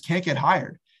another just can't get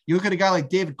hired. You look at a guy like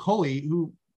David Culley,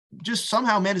 who just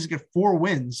somehow managed to get 4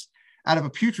 wins out of a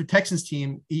putrid Texans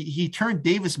team. He turned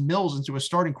Davis Mills into a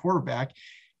starting quarterback.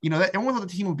 That everyone thought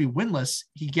the team would be winless.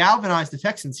 He galvanized the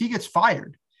Texans. He gets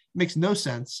fired. It makes no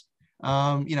sense.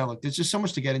 Look, there's just so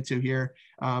much to get into here.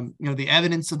 The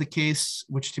evidence of the case,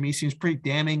 which to me seems pretty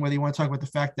damning, whether you want to talk about the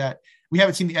fact that we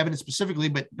haven't seen the evidence specifically,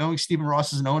 but knowing Stephen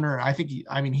Ross as an owner, I think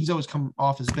he's always come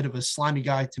off as a bit of a slimy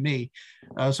guy to me.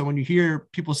 So when you hear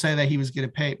people say that he was getting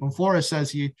paid, when Flores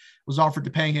says he was offered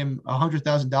to pay him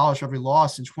 $100,000 for every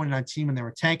loss in 2019 when they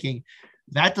were tanking,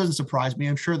 that doesn't surprise me.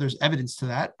 I'm sure there's evidence to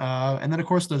that. And then of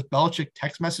course those Belichick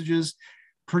text messages,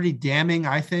 pretty damning,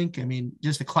 I think.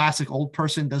 Just a classic old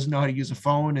person doesn't know how to use a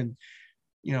phone, and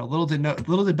little did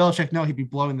Belichick know he'd be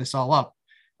blowing this all up.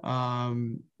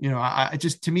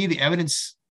 To me, the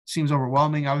evidence seems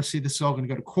overwhelming. Obviously, this is all going to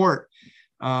go to court,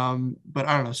 but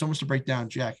I don't know. So much to break down.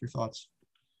 Jack, your thoughts?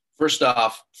 First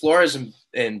off, Flores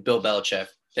and Bill Belichick,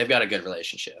 they've got a good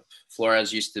relationship.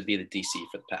 Flores used to be the DC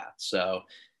for the Pats, so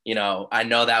I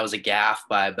know that was a gaffe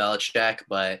by Belichick,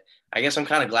 but I guess I'm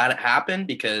kind of glad it happened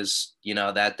because,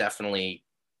 that definitely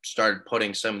started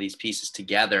putting some of these pieces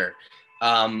together.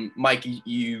 Mike,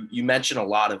 you mentioned a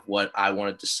lot of what I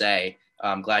wanted to say.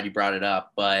 I'm glad you brought it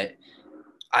up, but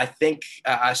I think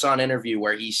I saw an interview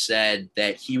where he said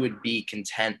that he would be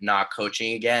content not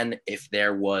coaching again if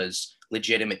there was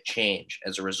legitimate change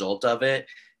as a result of it.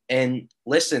 And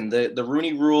listen, the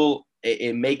Rooney Rule,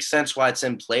 it makes sense why it's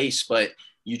in place, but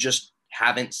you just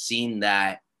haven't seen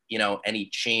that, any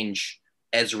change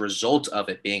as a result of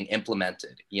it being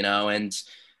implemented, and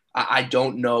I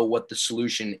don't know what the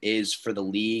solution is for the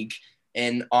league.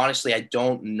 And honestly, I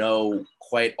don't know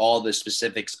quite all the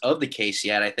specifics of the case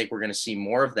yet. I think we're going to see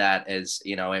more of that as,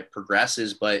 it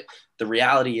progresses. But the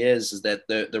reality is that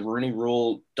the Rooney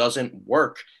Rule doesn't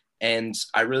work. And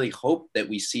I really hope that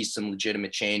we see some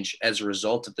legitimate change as a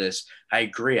result of this. I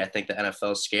agree. I think the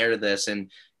NFL is scared of this. And,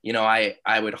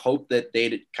 I would hope that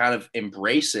they'd kind of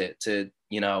embrace it to,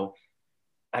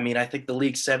 I think the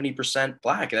league's 70%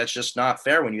 black. That's just not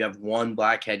fair when you have one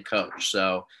black head coach.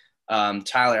 So,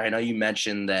 Tyler, I know you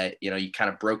mentioned that, you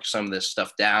kind of broke some of this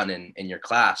stuff down in your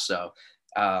class. So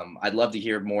I'd love to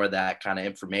hear more of that kind of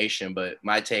information. But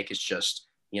my take is just,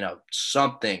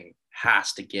 something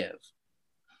has to give.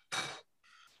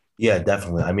 Yeah,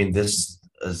 definitely. This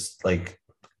is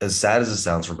as sad as it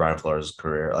sounds for Brian Flores'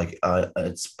 career,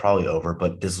 it's probably over,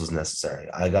 but this was necessary.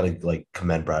 I got to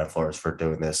commend Brian Flores for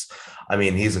doing this.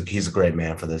 He's a great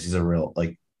man for this. He's a real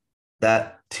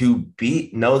that to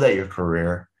know that your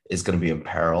career is going to be in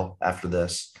peril after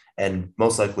this and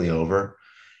most likely over,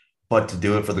 but to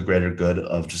do it for the greater good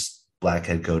of just black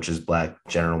head coaches, black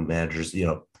general managers,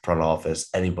 front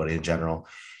office, anybody in general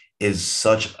is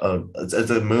such it's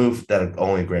a move that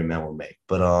only a great man will make.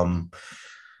 But,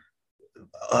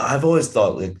 I've always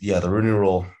thought the Rooney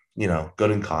Rule,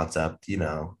 good in concept,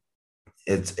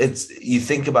 it's you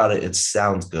think about it, it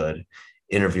sounds good.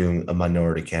 Interviewing a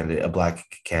minority candidate, a black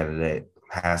candidate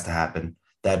has to happen.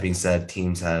 That being said,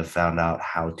 teams have found out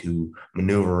how to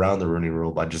maneuver around the Rooney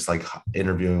Rule by just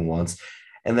interviewing once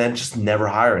and then just never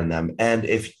hiring them. And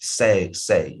if say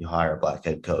you hire a black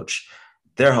head coach,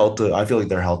 I feel like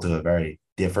they're held to a very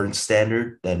different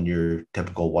standard than your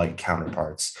typical white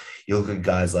counterparts. You look at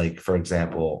guys for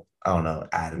example, I don't know,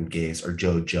 Adam Gase or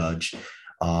Joe Judge,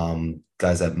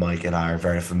 guys that Mike and I are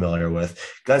very familiar with,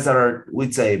 guys that are,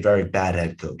 we'd say, very bad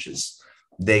head coaches.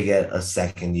 They get a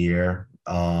second year.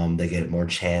 They get more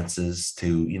chances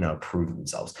to, prove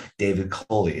themselves. David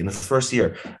Culley in his first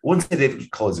year, I wouldn't say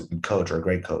David Culley is a good coach or a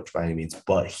great coach by any means,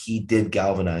 but he did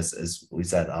galvanize, as we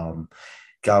said,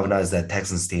 galvanize that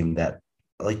Texans team that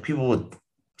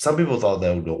some people thought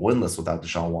they would go winless without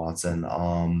Deshaun Watson.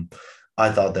 I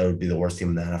thought that would be the worst team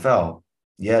in the NFL,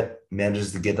 yet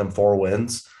manages to get them 4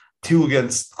 wins, 2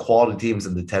 against quality teams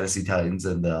in the Tennessee Titans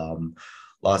and the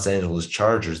Los Angeles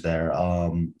Chargers there,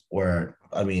 where,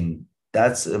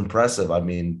 that's impressive.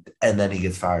 And then he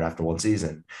gets fired after 1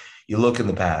 season. You look in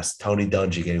the past, Tony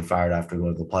Dungy getting fired after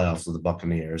going to the playoffs with the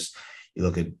Buccaneers. You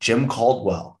look at Jim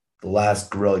Caldwell, the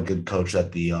last really good coach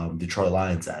that the Detroit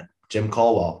Lions had. Jim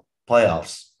Caldwell,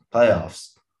 playoffs,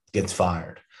 gets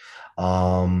fired.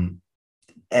 And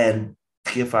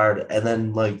get fired. And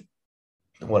then,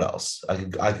 what else? I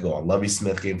could go on. Lovie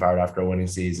Smith getting fired after a winning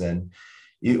season.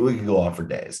 We could go on for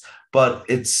days. But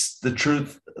it's the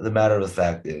truth. The matter of the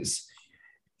fact is,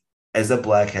 as a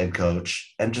black head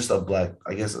coach and just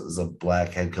as a black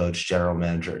head coach, general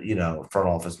manager, front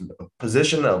office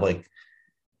position of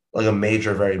like a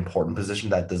major, very important position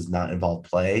that does not involve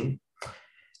playing,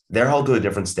 they're held to a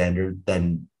different standard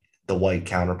than the white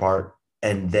counterpart,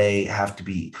 and they have to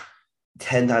be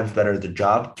 10 times better at their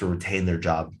job to retain their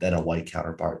job than a white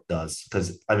counterpart does.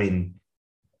 Because, I mean,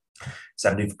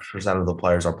 70% of the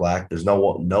players are black. There's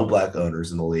no black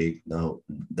owners in the league. No,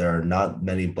 there are not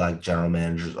many black general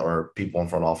managers or people in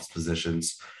front office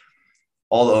positions.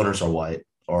 All the owners are white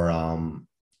or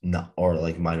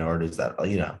like minorities that,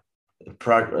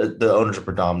 the owners are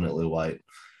predominantly white.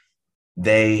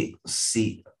 They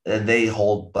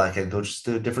hold black head coaches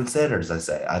to different standards.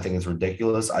 I think it's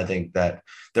ridiculous. I think that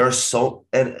there are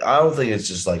and I don't think it's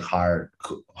just like hire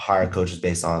coaches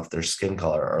based on their skin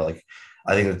color or like,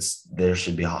 I think there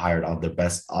should be hired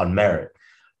on merit.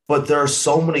 But there are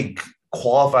so many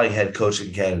qualifying head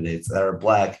coaching candidates that are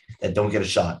black that don't get a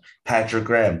shot. Patrick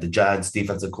Graham, the Giants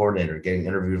defensive coordinator, getting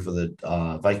interviewed for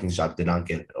the Vikings job, did not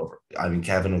get it over. I mean,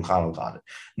 Kevin O'Connell got it.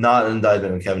 Not an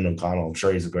indictment of Kevin O'Connell. I'm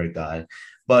sure he's a great guy.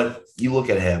 But you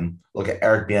look at him, look at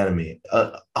Eric Bieniemy.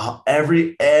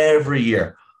 Every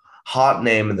year, hot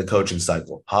name in the coaching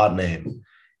cycle, hot name,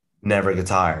 never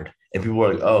gets hired. And people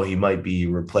are like, oh, he might be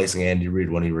replacing Andy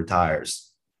Reid when he retires.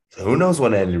 So who knows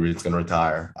when Andy Reid's going to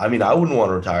retire? I mean, I wouldn't want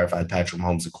to retire if I had Patrick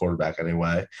Mahomes at quarterback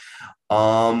anyway.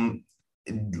 And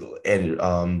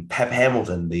Pep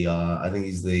Hamilton, I think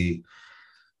he's the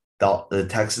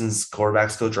Texans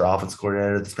quarterbacks coach or offense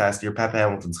coordinator this past year. Pep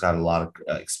Hamilton's got a lot of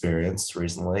experience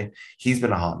recently. He's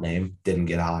been a hot name, didn't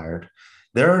get hired.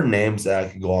 There are names that I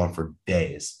could go on for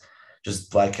days.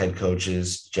 Just black head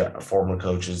coaches, former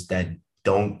coaches that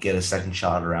don't get a second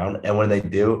shot around. And when they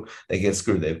do, they get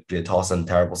screwed. They get tossed in a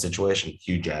terrible situation.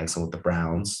 Hugh Jackson with the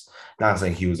Browns. Not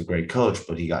saying he was a great coach,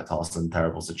 but he got tossed in a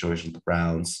terrible situation with the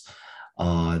Browns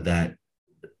that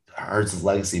hurts his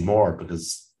legacy more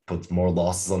because puts more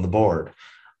losses on the board.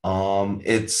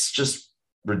 It's just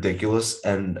ridiculous.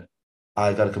 And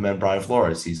I got to commend Brian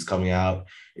Flores. He's coming out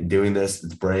and doing this.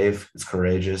 It's brave. It's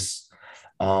courageous.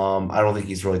 I don't think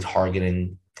he's really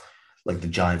targeting like the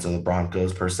Giants or the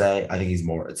Broncos per se. I think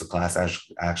it's a class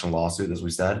action lawsuit, as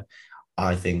we said.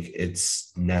 I think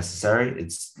it's necessary.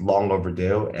 It's long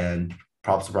overdue, and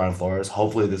props to Brian Flores.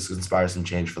 Hopefully this inspires some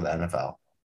change for the NFL.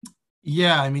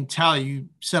 Yeah, I mean, Tally, you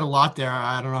said a lot there.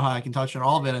 I don't know how I can touch on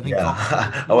all of it. I think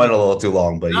I went a little too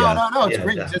long, but No, it's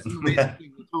great. I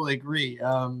totally agree.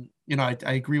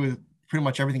 I agree with pretty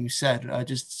much everything you said.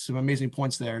 Just some amazing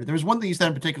points there. There was one thing you said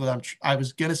in particular that I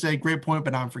was going to say great point,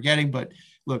 but now I'm forgetting. But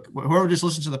look, whoever just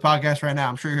listens to the podcast right now,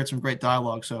 I'm sure you heard some great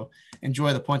dialogue. So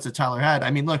enjoy the points that Tyler had. I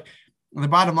mean, look, the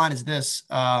bottom line is this.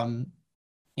 I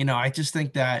just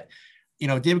think that,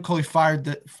 David Culley filed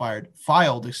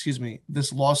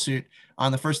this lawsuit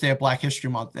on the first day of Black History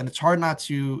Month. And it's hard not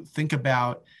to think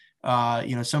about,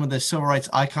 some of the civil rights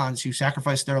icons who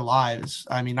sacrificed their lives.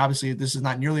 I mean, obviously this is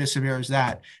not nearly as severe as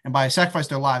that. And by sacrifice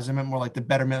their lives, I meant more like the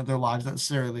betterment of their lives, not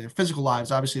necessarily their physical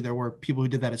lives. Obviously there were people who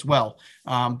did that as well.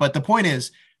 But the point is,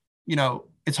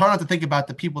 it's hard not to think about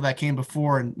the people that came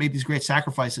before and made these great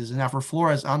sacrifices. And now for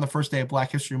Flores on the first day of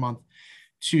Black History Month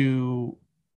to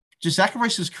just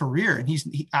sacrifice his career. And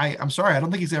I'm sorry, I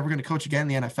don't think he's ever going to coach again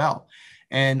in the NFL.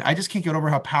 And I just can't get over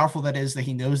how powerful that is that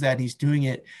he knows that and he's doing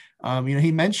it.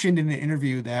 He mentioned in an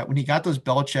interview that when he got those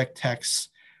Belichick texts,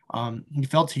 he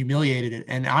felt humiliated.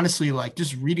 And honestly, like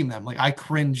just reading them, like I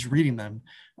cringed reading them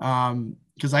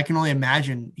because I can only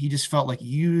imagine he just felt like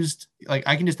used. Like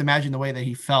I can just imagine the way that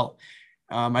he felt.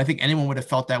 I think anyone would have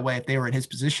felt that way if they were in his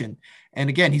position. And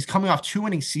again, he's coming off 2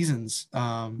 winning seasons, 2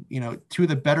 of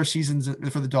the better seasons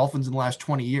for the Dolphins in the last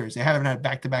 20 years. They haven't had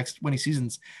back-to-back winning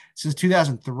seasons since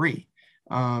 2003.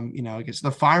 I guess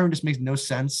the firing just makes no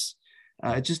sense.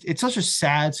 It's such a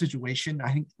sad situation.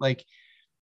 I think like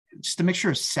just a mixture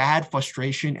of sad,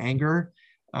 frustration, anger.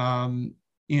 Another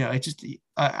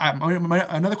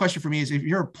question for me is if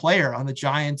you're a player on the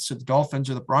Giants or the Dolphins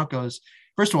or the Broncos,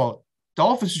 first of all,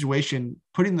 Dolphins situation,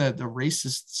 putting the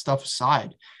racist stuff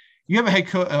aside, you have a head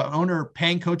owner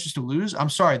paying coaches to lose. I'm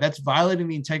sorry, that's violating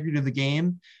the integrity of the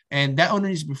game. And that owner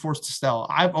needs to be forced to sell.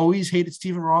 I've always hated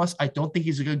Stephen Ross. I don't think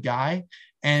he's a good guy.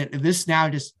 And this now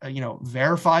just,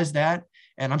 verifies that.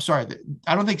 And I'm sorry,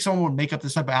 I don't think someone would make up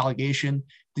this type of allegation.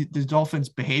 The Dolphins'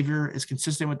 behavior is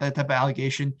consistent with that type of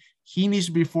allegation. He needs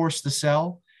to be forced to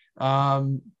sell. But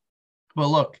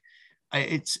look,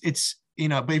 but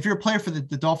if you're a player for the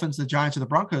Dolphins, the Giants, or the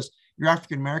Broncos, you're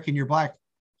African-American, you're Black.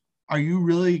 Are you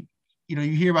really, you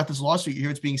hear about this lawsuit, you hear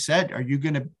what's being said. Are you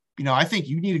going to, I think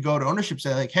you need to go to ownership,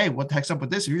 say like, hey, what the heck's up with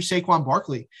this? If you're Saquon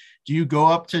Barkley, do you go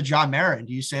up to John Mara and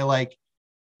do you say like,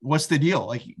 what's the deal?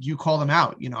 Like you call them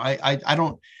out, I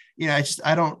don't,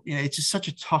 it's just such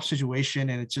a tough situation.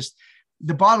 And it's just,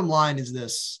 the bottom line is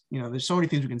this, there's so many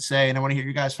things we can say, and I want to hear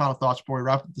your guys' final thoughts before we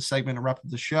wrap up the segment and wrap up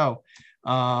the show.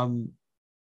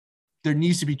 There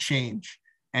needs to be change,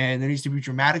 and there needs to be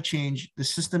dramatic change. The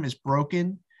system is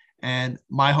broken, and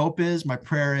my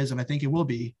prayer is, and I think it will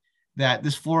be, that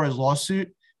this Flores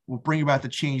lawsuit will bring about the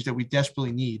change that we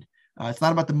desperately need. It's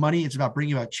not about the money. It's about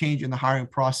bringing about change in the hiring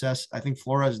process. I think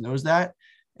Flores knows that,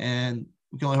 and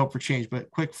we can only hope for change.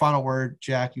 But quick final word,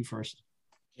 Jack, you first.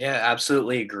 Yeah,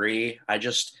 absolutely agree. I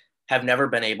just have never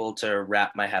been able to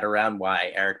wrap my head around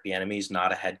why Eric Bieniemy is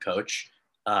not a head coach.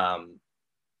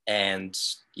 And,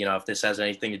 if this has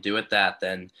anything to do with that,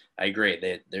 then I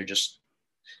agree. They're just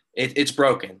it's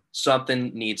broken.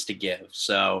 Something needs to give.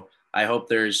 So I hope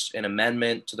there's an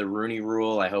amendment to the Rooney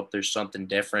Rule. I hope there's something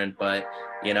different. But,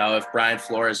 if Brian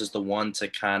Flores is the one to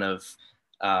kind of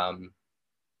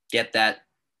get that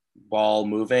ball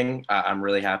moving, I'm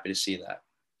really happy to see that.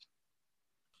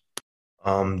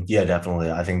 Yeah,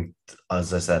 definitely. I think,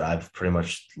 as I said, I've pretty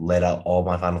much laid out all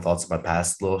my final thoughts in my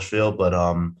past little spiel, but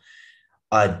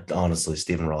I honestly,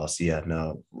 Stephen Ross,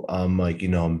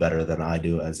 him better than I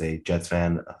do as a Jets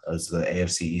fan, as the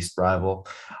AFC East rival.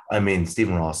 I mean,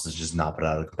 Stephen Ross has just not put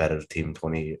out a competitive team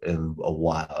in a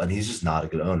while, and he's just not a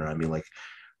good owner. I mean,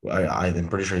 I'm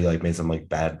pretty sure he made some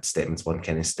bad statements when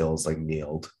Kenny Stills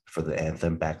kneeled for the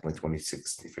anthem back in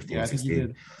 2016, 15,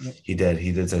 16. He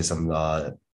did say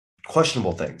some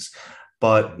questionable things,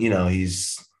 but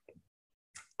he's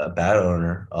a bad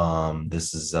owner.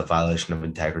 This is a violation of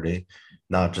integrity,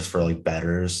 not just for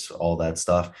bettors, all that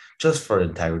stuff, just for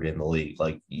integrity in the league.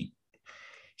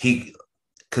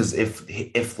 Because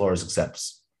if Flores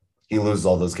accepts, he loses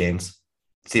all those games,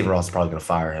 Stephen Ross is probably going to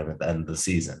fire him at the end of the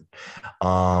season.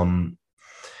 The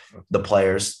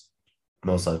players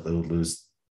most likely would lose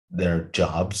their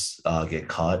jobs, get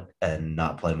cut, and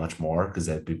not play much more because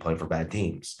they'd be playing for bad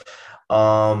teams.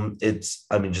 It's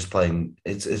just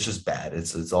bad.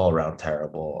 It's all around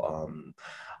terrible.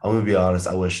 I'm going to be honest.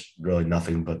 I wish really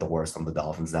nothing but the worst on the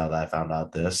Dolphins now that I found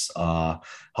out this. Hope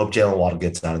Jalen Waddle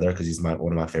gets out of there because he's one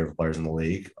of my favorite players in the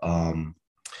league.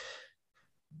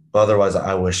 But otherwise,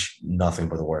 I wish nothing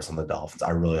but the worst on the Dolphins.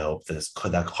 I really hope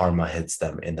that karma hits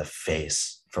them in the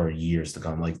face for years to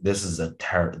come. This is a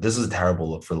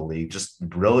terrible look for the league. Just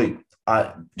really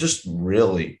a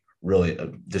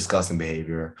disgusting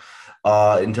behavior.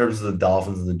 In terms of the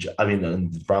Dolphins and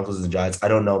the Broncos and the Giants, I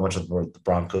don't know much of the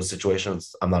Broncos situation.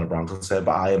 I'm not a Broncos fan,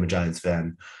 but I am a Giants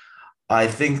fan. I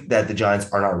think that the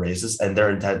Giants are not racist, and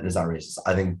their intent is not racist.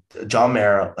 I think John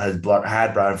Mara had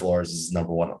Brian Flores as his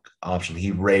number one option.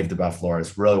 He raved about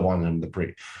Flores, really wanted him to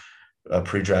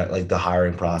pre-draft, the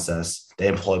hiring process. They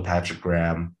employed Patrick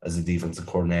Graham as a defensive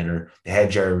coordinator. They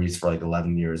had Jerry Reese for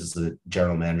 11 years as the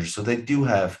general manager. So they do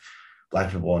have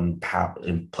Black people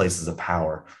in places of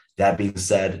power. That being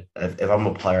said, if I'm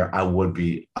a player, I would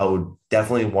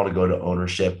definitely want to go to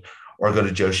ownership or go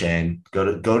to Joe Shane, go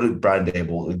to Brian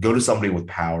Dable, go to somebody with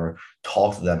power,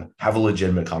 talk to them, have a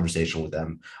legitimate conversation with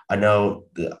them. I don't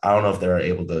know if they're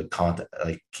able to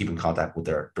keep in contact with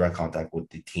their direct contact with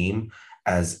the team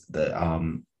as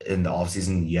in the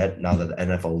offseason yet. Now that the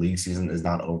NFL league season is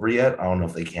not over yet, I don't know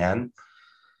if they can.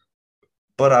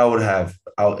 But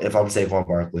if I'm Saquon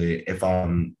Barkley, if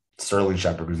I'm Sterling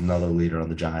Shepard, who's another leader on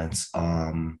the Giants,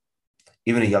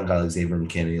 even a young guy like Xavier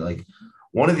McKinney,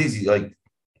 one of these,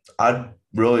 I'd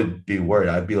really be worried.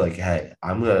 I'd be hey,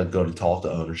 I'm going to go to talk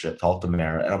to ownership, talk to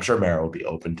Mara, and I'm sure Mara will be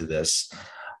open to this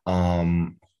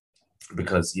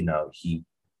because, he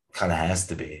kind of has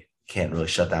to be. Can't really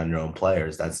shut down your own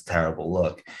players. That's a terrible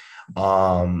look.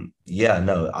 I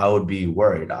would be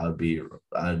worried.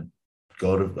 I'd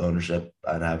go to ownership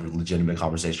and have a legitimate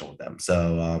conversation with them.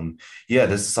 So,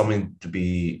 this is something to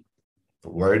be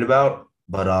worried about.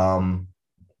 But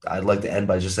I'd like to end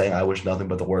by just saying I wish nothing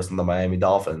but the worst on the Miami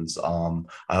Dolphins. I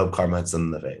hope karma hits them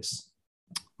in the face.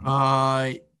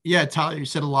 Tyler, you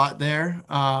said a lot there.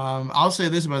 I'll say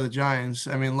this about the Giants.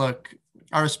 Look,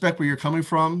 I respect where you're coming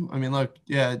from.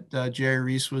 Jerry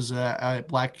Reese was a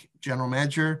black general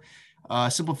manager.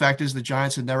 Simple fact is the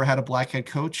Giants had never had a black head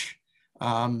coach.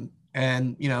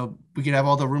 And, we could have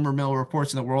all the rumor mill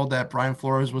reports in the world that Brian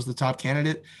Flores was the top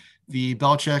candidate. The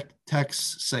Belichick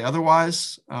texts say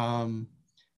otherwise.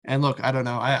 And look, I don't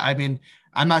know.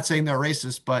 I'm not saying they're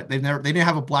racist, but they didn't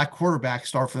have a black quarterback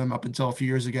start for them up until a few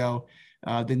years ago.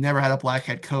 They never had a black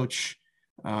head coach.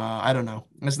 I don't know.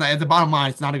 It's not, at the bottom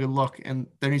line, it's not a good look. And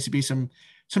there needs to be some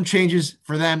changes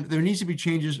for them. There needs to be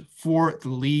changes for the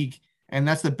league. And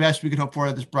that's the best we can hope for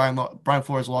at this Brian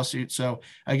Flores lawsuit. So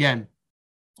again,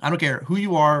 I don't care who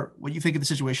you are, what you think of the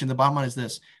situation. The bottom line is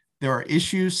this. There are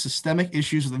issues, systemic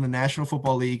issues within the National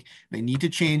Football League. They need to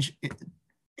change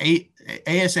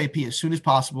ASAP, as soon as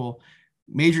possible.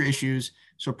 Major issues.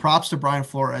 So props to Brian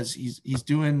Flores. He's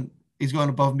going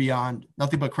above and beyond.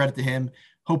 Nothing but credit to him.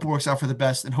 Hope it works out for the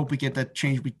best, and hope we get that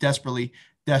change we desperately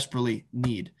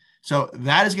need. So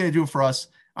that is going to do it for us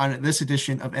on this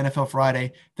edition of NFL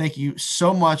Friday. Thank you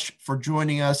so much for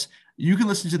joining us. You can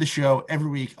listen to the show every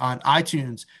week on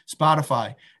iTunes,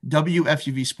 Spotify,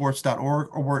 WFUVsports.org,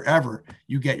 or wherever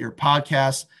you get your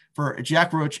podcasts. For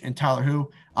Jack Roach and Tyler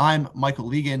Hu, I'm Michael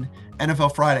Legan.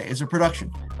 NFL Friday is a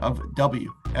production of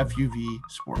WFUV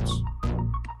Sports.